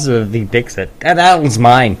be awesome if he picks it. That one's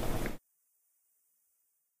mine.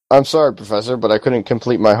 I'm sorry, Professor, but I couldn't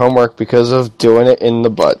complete my homework because of doing it in the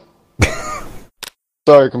butt.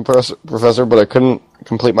 Sorry, Professor, but I couldn't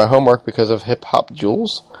complete my homework because of hip-hop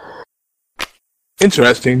jewels.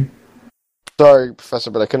 Interesting. Sorry, Professor,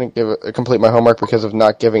 but I couldn't complete my homework because of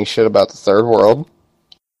not giving shit about the third world.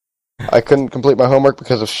 I couldn't complete my homework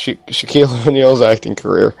because of Shaquille O'Neal's acting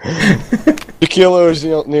career.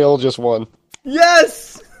 Shaquille O'Neal just won.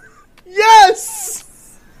 Yes!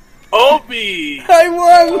 Yes! Obi! I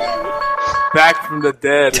won! Back from the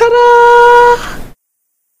dead. Ta-da!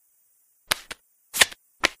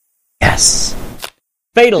 Yes.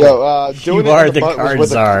 Fatal. Yo, doing You it are in the the butt card was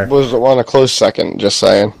czar. was on a close second, just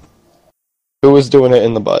saying. Who was doing it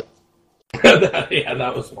in the butt? Yeah,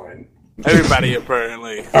 that was mine. Everybody,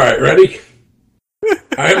 apparently. Alright, ready?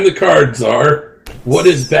 I am the card czar. What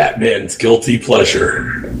is Batman's guilty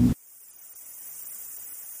pleasure?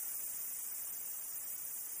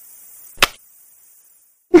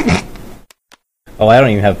 Oh, I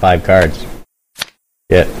don't even have 5 cards.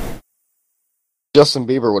 Yet. Justin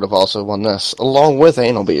Bieber would have also won this, along with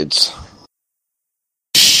anal beads.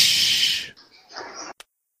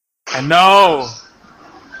 I know.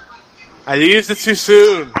 I used it too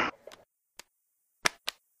soon.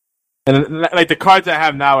 And like the cards I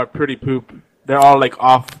have now are pretty poop. They're all like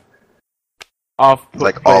off.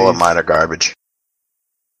 Like all of mine are garbage.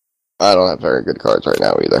 I don't have very good cards right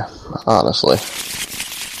now either, honestly.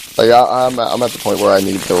 Like I'm at the point where I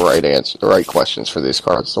need the right answer, the right questions for these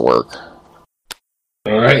cards to work.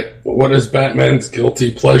 Alright, what is Batman's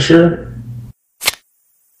guilty pleasure?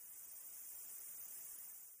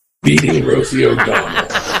 Beating Rosie O'Donnell.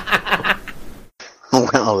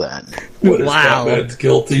 Well then. What is Batman's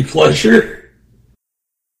guilty pleasure?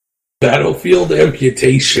 Battlefield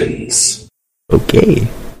amputations. Okay.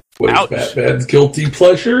 What Ouch. is Batman's guilty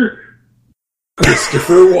pleasure?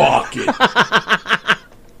 Christopher Walken.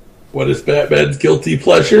 What is Batman's guilty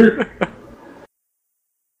pleasure?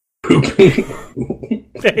 Pooping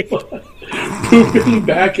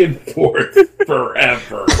back and forth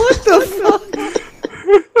forever. What the fuck?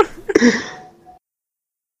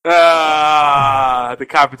 The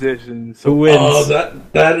competition. Who wins? Oh,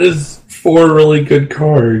 that is 4 really good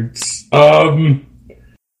cards.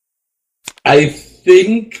 I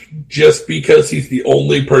think just because he's the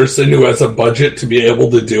only person who has a budget to be able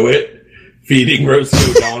to do it, feeding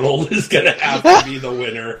Rosie O'Donnell is going to have to be the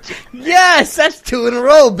winner. Yes! That's 2 in a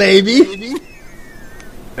row, baby!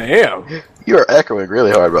 Damn. You are echoing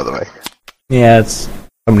really hard, by the way. Yeah, it's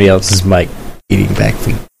somebody else's mic eating back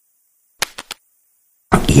feet.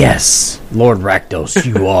 Yes, Lord Rakdos,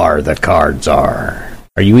 you are the card czar.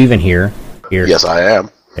 Are you even here? Here. Yes, I am.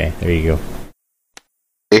 Okay, there you go.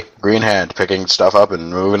 Hey, green hand, picking stuff up and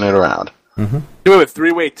moving it around. Mm-hmm. Do a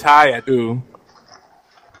 3-way tie at 2.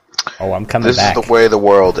 Oh, I'm coming This back. is the way the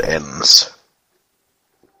world ends.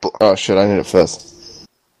 Oh shit! I need a 5th.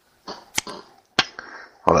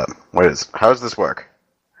 Hold on. How does this work?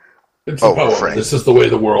 It's a poem. Frank. This is the way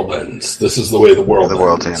the world ends. This is the way the world The ends.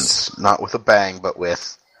 world ends. Not with a bang, but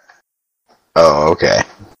with... Oh, okay.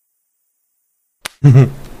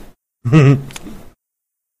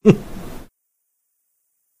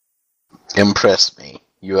 Impress me.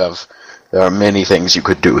 There are many things you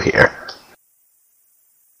could do here.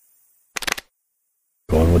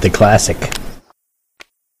 Going with the classic.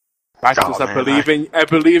 Rakdos, Oh, I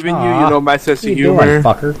believe in you. Aw. You know my sense What of are you humor. doing,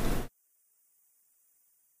 fucker?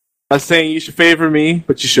 I'm not saying you should favor me,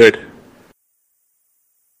 but you should.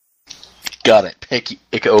 Got it.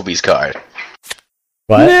 Pick Obi's card.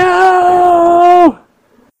 What? No!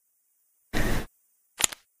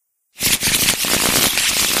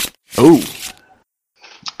 Ooh.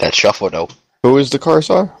 That shuffle, though. Who is the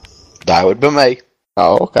Carsar? That would be me.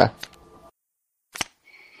 Oh, okay.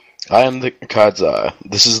 I am the Kadzar.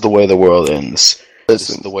 This is the way the world ends. This is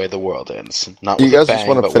Listen, the way the world ends. Not do with you a guys bang, just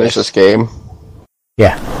want to but finish with... this game?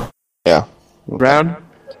 Yeah. Brown?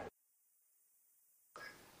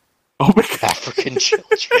 Oh my god. African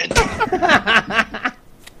children.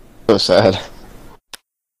 So sad.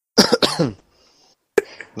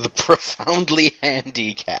 The profoundly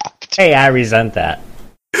handicapped. Hey, I resent that.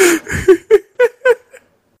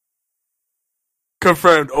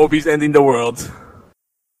 Confirmed, Obi's ending the world.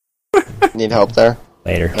 Need help there?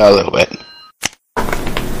 Later. A little bit.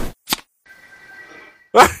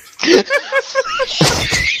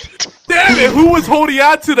 Damn it, who was holding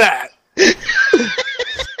on to that?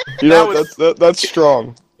 You know, was- that's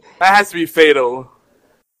strong. That has to be fatal.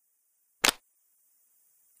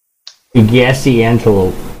 Gassy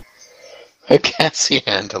antelope. A gassy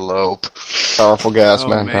antelope. Powerful gas, Oh,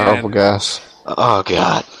 man. man. Powerful gas. Oh,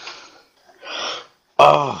 God.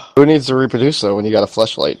 Oh. Who needs to reproduce, though, when you got a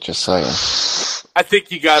fleshlight? Just saying. I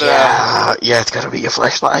think you gotta... Yeah, it's gotta be a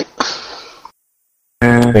flashlight.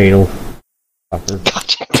 Fatal. Fucker.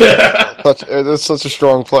 Gotcha. That's such a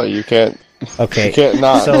strong play. You can't... Okay. You can't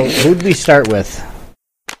not. So, who'd we start with?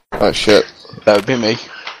 Oh, shit. That would be me.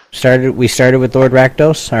 We started with Lord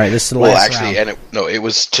Rakdos. All right, this is the last round. It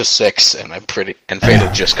was to 6, and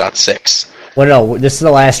Fatal just got 6. Well, no, this is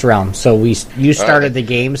the last round. So you started the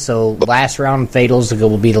game. So last round, Fatals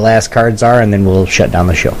will be the last cards are, and then we'll shut down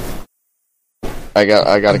the show. I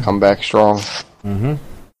got to come back strong. Mm-hmm.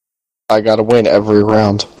 I got to win every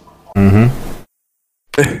round. Mm-hmm.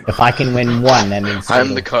 If I can win one, then it's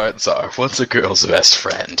I'm the card czar. What's a girl's best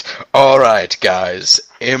friend? All right, guys,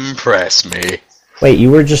 impress me. Wait,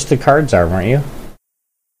 you were just the card czar, weren't you?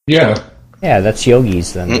 Yeah. Yeah, that's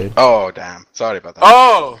Yogi's then, dude. Oh, damn. Sorry about that.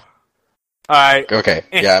 Oh! Alright. Okay.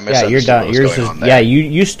 Yeah, I yeah, you're done. Yours is,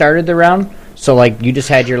 you started the round, so like you just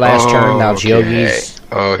had your last turn. Now it's Yogi's.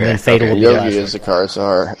 Okay. And then Fatal will be Yogi is the card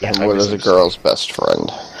czar, and what is a girl's best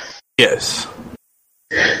friend? Yes.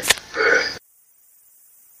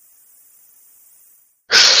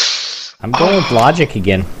 I'm going with logic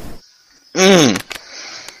again.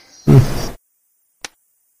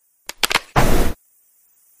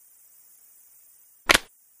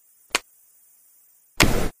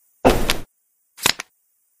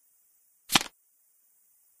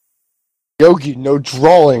 Yogi, no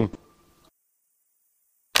drawing.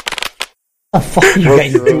 What the fuck are you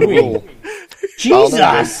guys doing?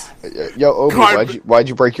 Jesus! Yo, Obi, why'd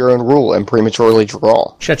you break your own rule and prematurely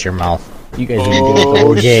draw? Shut your mouth. You guys have been doing it the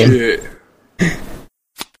whole game. Shit.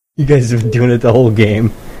 You guys have been doing it the whole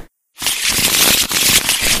game.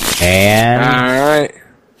 And... Alright.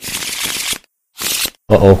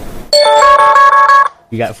 Uh-oh.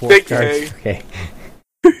 You got 4 Big cards. K. Okay.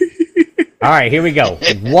 Alright, here we go.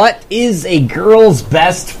 What is a girl's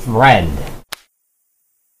best friend?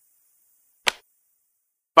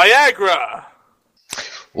 Viagra!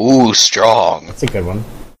 Ooh, strong. That's a good one.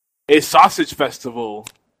 A sausage festival.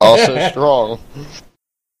 Also strong.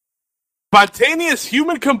 Spontaneous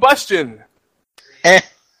human combustion.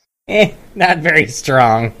 Not very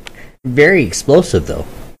strong. Very explosive, though.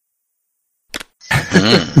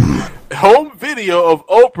 Home video of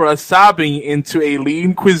Oprah sobbing into a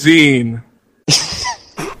lean cuisine.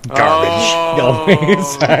 Garbage.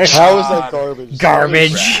 Oh, Sorry. How is that garbage?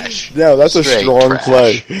 Garbage. No, that's a Straight strong trash.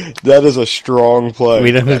 play. That is a strong play.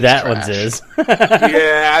 We know who that trash. one is.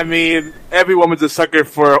 yeah, I mean, every woman's a sucker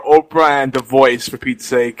for Oprah and The Voice, for Pete's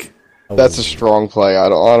sake. That's a strong play. I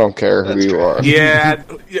don't care who you are. Yeah,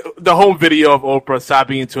 the home video of Oprah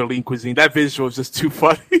sobbing into a lean cuisine. That visual is just too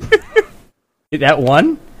funny. That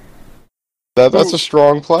one? That's a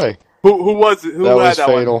strong play. Who was it? Who That had was that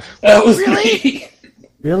fatal. one? That was me.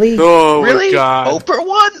 Really? Oh Really? my god! Oprah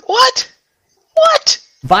won? What?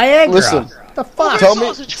 Viagra. Listen, What the fuck?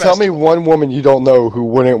 Tell me one woman you don't know who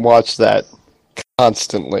wouldn't watch that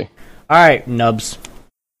constantly. Alright, nubs.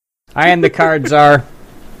 I am the card czar.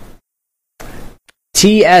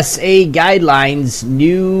 TSA guidelines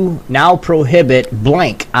now prohibit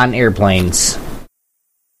blank on airplanes.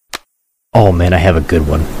 Oh man, I have a good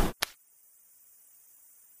one.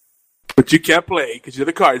 But you can't play because you're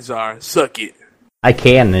the card czar. Suck it. I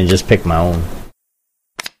can and just pick my own.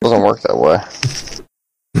 Doesn't work that way.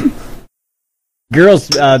 Girls,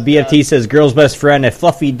 BFT says, girl's best friend, a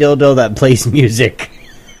fluffy dildo that plays music.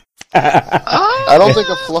 I don't think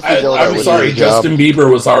a fluffy dildo I'm would sorry, do the job. Justin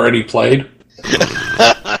Bieber was already played. And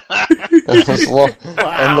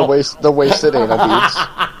the wasted anal beads.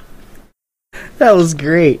 That was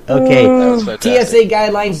great. Okay. That was fantastic. TSA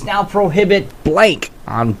guidelines now prohibit blank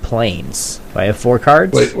on planes. Do I have 4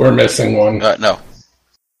 cards? Wait, we're missing one. No.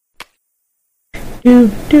 I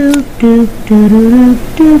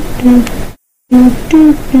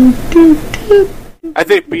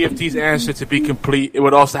think BFT's answer, to be complete, it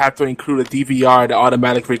would also have to include a DVR that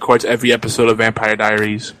automatically records every episode of Vampire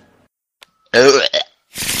Diaries.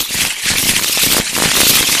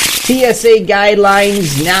 TSA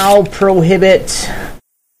guidelines now prohibit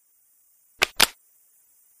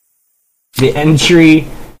the entry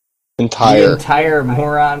the entire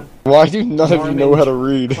moron. Why do none of you know how to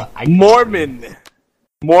read?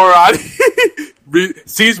 Moron.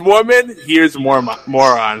 Sees Mormon, hears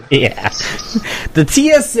moron. Yeah. The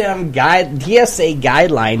TSA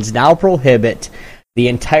guidelines now prohibit the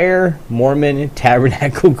entire Mormon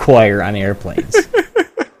Tabernacle Choir on airplanes.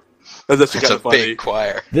 That's actually It's kind a of funny. big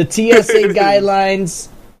choir. The TSA guidelines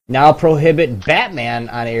now prohibit Batman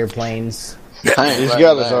on airplanes. He's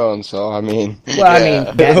got his own, so I mean. Well, I mean,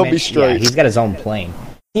 Batman, He'll be straight. Yeah, he's got his own plane.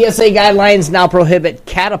 TSA guidelines now prohibit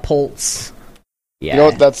catapults. Yeah. You know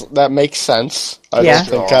what? That makes sense. I Yeah. don't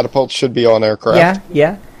think catapults should be on aircraft.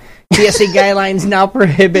 Yeah. TSA guidelines now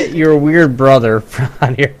prohibit your weird brother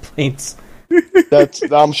on airplanes.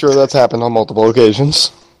 I'm sure that's happened on multiple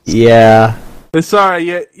occasions. Yeah. But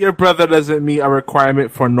sorry, your brother doesn't meet a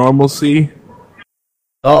requirement for normalcy.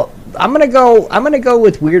 Oh, I'm gonna go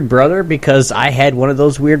with Weird Brother because I had one of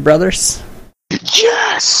those Weird Brothers.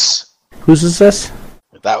 Yes! Whose is this?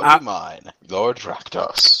 That would be mine. Lord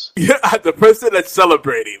Rakdos. Yeah, the person that's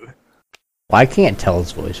celebrating. Well, I can't tell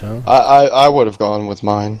his voice, huh? I would have gone with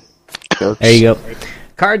mine. There you go.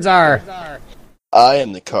 Cards are. I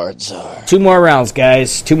am the card czar. 2 more rounds,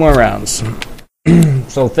 guys. 2 more rounds.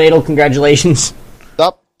 So, Fatal, congratulations.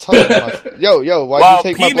 Stop touching my... Yo, why'd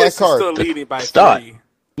you take my black card? Still leading by Stop. 3.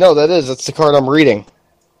 No, that's the card I'm reading.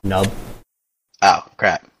 Nub. Oh,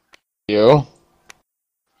 crap. You?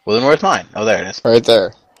 Well, then where's mine? Oh, there it is. Right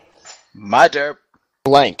there. My derp.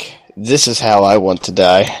 Blank. This is how I want to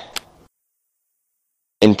die.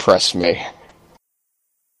 Impress me.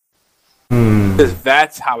 Because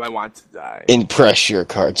that's how I want to die. Impress your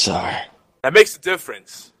card czar. That makes a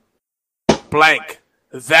difference. Blank.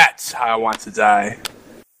 That's how I want to die.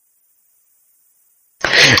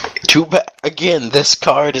 Too bad. Again, this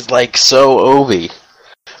card is like so Obi.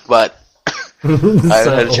 But I haven't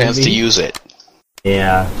had a chance to use it.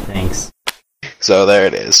 Yeah, thanks. So there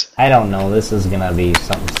it is. I don't know. This is gonna be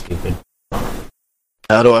something stupid.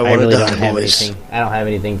 How do I want really to die, don't have boys? anything. I don't have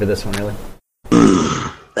anything for this one, really.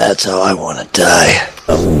 That's how I want to die.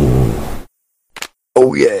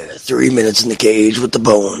 Oh yeah, 3 minutes in the cage with the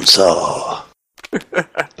bone saw. What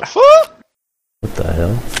the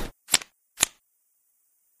hell?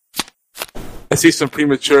 I see some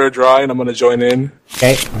premature drawing. I'm going to join in.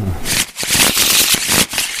 Okay.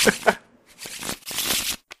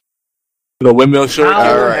 The windmill shirt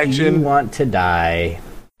How action. you want to die?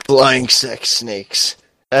 Flying sex snakes.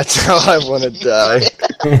 That's how I want to die.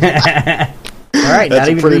 All right, That's not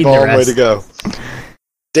a even pretty reading the long way rest. to go.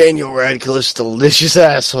 Daniel Radcliffe's delicious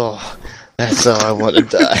asshole. That's how I want to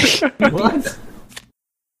die. What?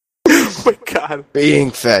 Oh my god. Being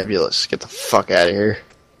fabulous. Get the fuck out of here.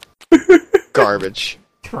 Garbage.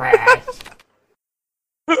 Trash.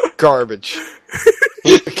 Garbage.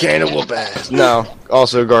 A can of whoop ass. No,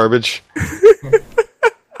 also garbage.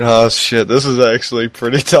 Oh shit, this is actually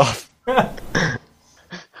pretty tough.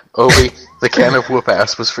 Obi, the can of whoop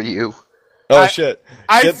ass was for you. Oh shit.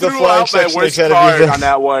 I Get the threw flying out my sex worst snakes out of card your on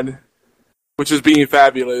that one, which is being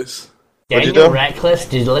fabulous. What'd you Daniel do? Radcliffe's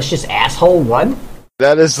delicious asshole won?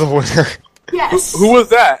 That is the winner. Yes. Who was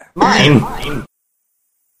that? Mine.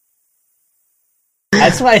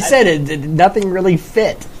 That's why I said it. Nothing really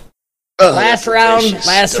fit. Last round,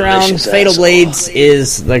 delicious Fatal asshole. Blades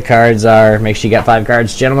is the cards are. Make sure you got 5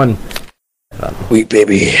 cards, gentlemen. Wheat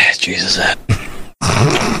baby, Jesus.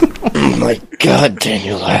 Oh my god,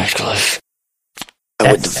 Daniel Radcliffe.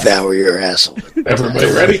 I would devour your asshole. Everybody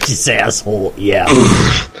ready? Delicious asshole, yeah.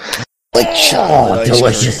 Like Oh, chocolate ice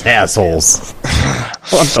delicious assholes.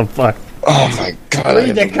 What the fuck? cream. Oh my god, I Read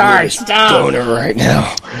have the the card, weirdest stop. boner right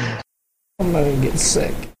now. I'm gonna get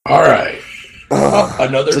sick. All right.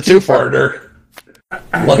 Another It's a twofer.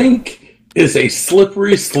 two-parter. Blank is a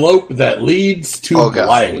slippery slope that leads to Oh, God.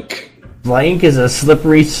 blank. Blank is a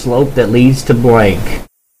slippery slope that leads to blank.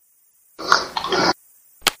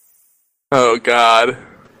 Oh god.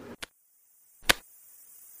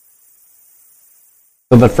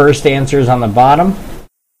 So the first answer is on the bottom.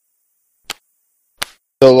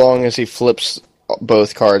 So long as he flips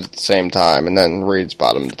both cards at the same time and then reads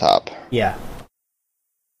bottom to top. Yeah.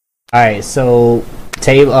 Alright, so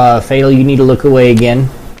Fatal, you need to look away again.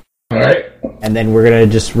 All right. And then we're gonna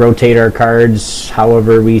just rotate our cards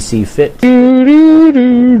however we see fit.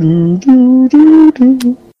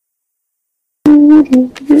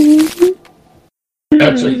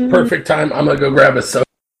 Actually, perfect time. I'm going to go grab a soda.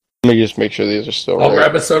 Let me just make sure these are still I'll right.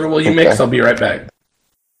 grab a soda while you Okay. mix. I'll be right back.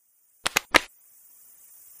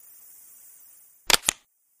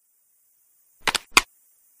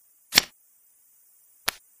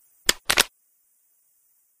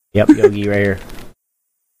 Yep, Yogi right here.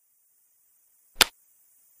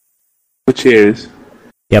 Cheers.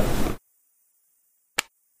 Yep.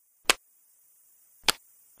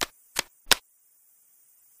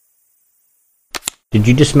 Did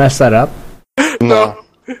you just mess that up? No.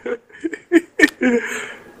 This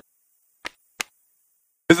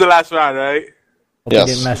is the last round, right? Hope Yes.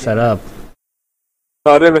 you didn't mess that up.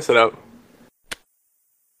 Oh, I didn't mess it up.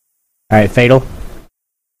 Alright, Fatal.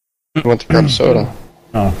 I went to grab soda.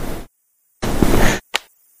 Oh.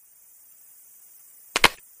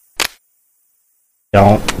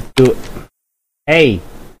 Don't do it. Hey!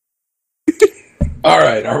 All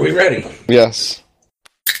right. Are we ready? Yes.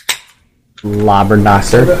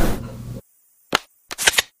 Lobberknocker.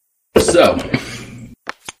 So,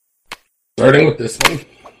 starting with this one.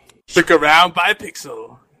 Took around by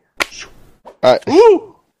pixel. Alright.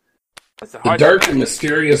 Woo! That's a The hard dark and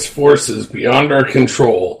mysterious forces beyond our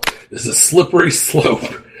control is a slippery slope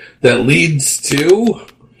that leads to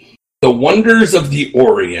the wonders of the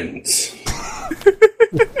Orient.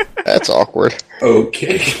 That's awkward.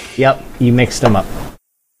 Okay. Yep, you mixed them up.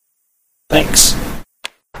 Thanks.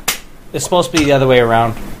 It's supposed to be the other way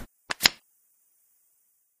around.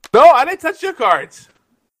 No, I didn't touch your cards.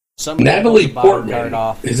 Natalie Portman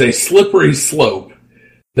is a slippery slope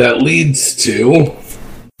that leads to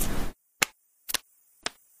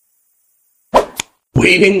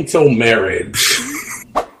waiting till marriage.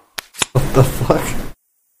 What the fuck?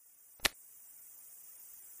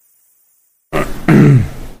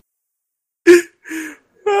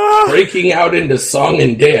 Breaking out into song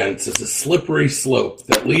and dance is a slippery slope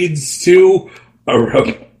that leads to a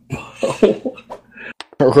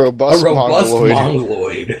robust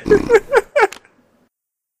mongoloid.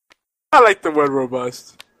 I like the word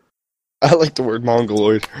robust. I like the word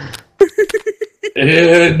mongoloid.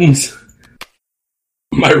 And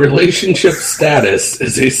my relationship status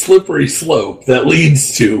is a slippery slope that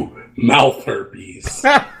leads to mouth herpes.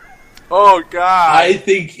 Oh, God. I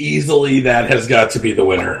think easily that has got to be the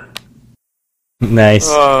winner. Nice.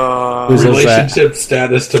 Whose was that? Relationship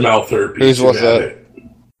status to mouth herpes. Whose was that?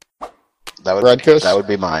 Red Coast? That would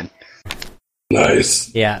be mine.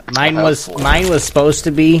 Nice. Yeah, mine was supposed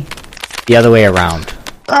to be the other way around.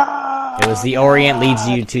 It was the Orient leads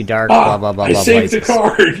you to dark, blah, blah, blah, I blah. saved the places.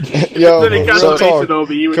 card. Yo, Then it got so the talk.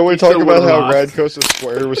 Obi, Can we you talk still about would've how lost. Red Coast's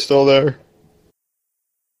square was still there?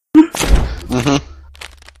 Mm-hmm.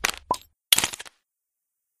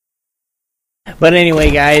 But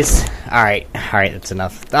anyway, guys, all right, that's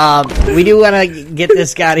enough. We do want to get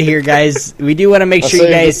this out of here, guys. We do want to make sure you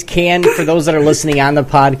guys can, for those that are listening on the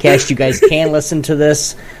podcast, you guys can listen to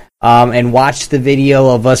this and watch the video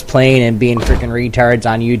of us playing and being freaking retards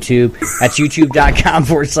on YouTube. That's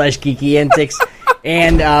youtube.com/Geeky Antics.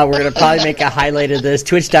 And we're going to probably make a highlight of this,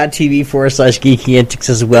 twitch.tv/Geeky Antics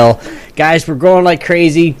as well. Guys, we're growing like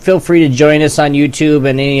crazy. Feel free to join us on YouTube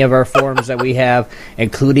and any of our forums that we have,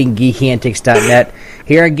 including geekyantics.net.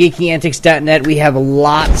 Here on geekyantics.net, we have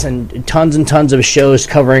lots and tons of shows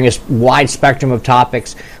covering a wide spectrum of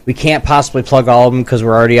topics. We can't possibly plug all of them because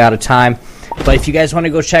we're already out of time. But if you guys want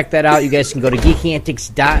to go check that out, you guys can go to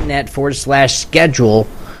geekyantics.net/schedule.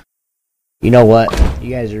 You know what?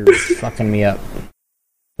 You guys are fucking me up.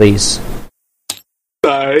 Please.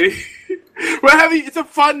 Sorry. It's a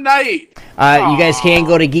fun night. You guys can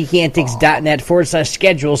go to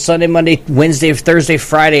geekyantics.net/schedule. Sunday, Monday, Wednesday, Thursday,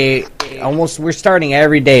 Friday. Almost, we're starting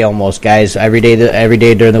every day almost, guys. Every day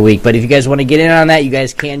during the week. But if you guys want to get in on that, you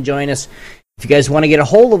guys can join us. If you guys want to get a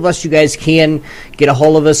hold of us, you guys can get a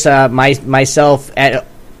hold of us. Myself at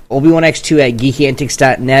Obi1X2 at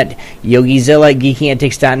geekyantics.net, YogiZilla at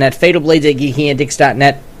geekyantics.net, FatalBlades at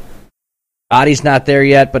geekyantics.net. Body's not there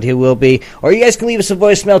yet, but he will be. Or you guys can leave us a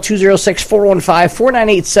voicemail,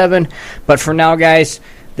 206-415-4987. But for now, guys,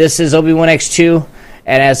 this is Obi1X2,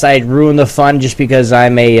 and as I ruin the fun just because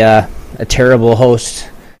I'm a terrible host.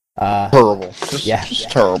 Terrible.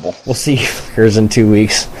 Just terrible. We'll see you fuckers in 2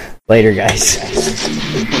 weeks. Later, guys.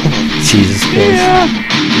 Jesus Christ. Yeah.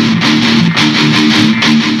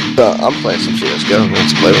 I'm playing some CSGO.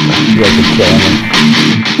 Let's play with me. You guys are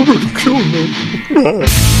killing me.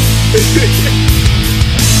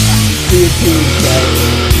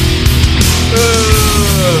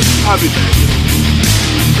 I'll be back.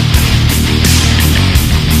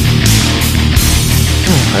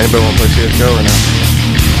 Anybody want to play CSGO or not?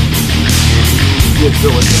 Yes, do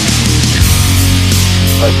it.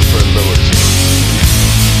 I prefer Lillard.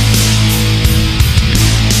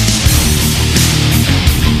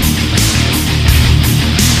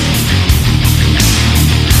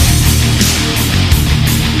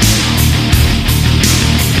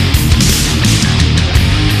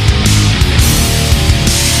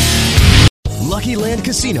 Lucky Land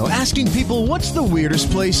Casino, asking people, what's the weirdest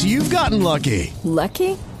place you've gotten lucky?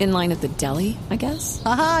 Lucky? In line at the deli, I guess?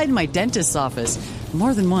 Aha, in my dentist's office.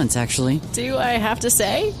 More than once, actually. Do I have to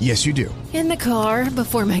say? Yes, you do. In the car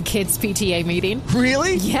before my kids' PTA meeting.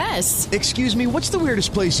 Really? Yes. Excuse me, what's the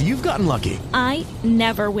weirdest place you've gotten lucky? I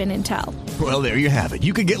never win and tell. Well, there you have it.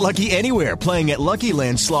 You can get lucky anywhere, playing at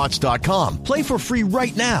LuckyLandSlots.com. Play for free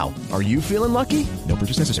right now. Are you feeling lucky? No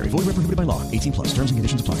purchase necessary. Void where prohibited by law. 18+. Terms and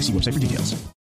conditions apply. See website for details.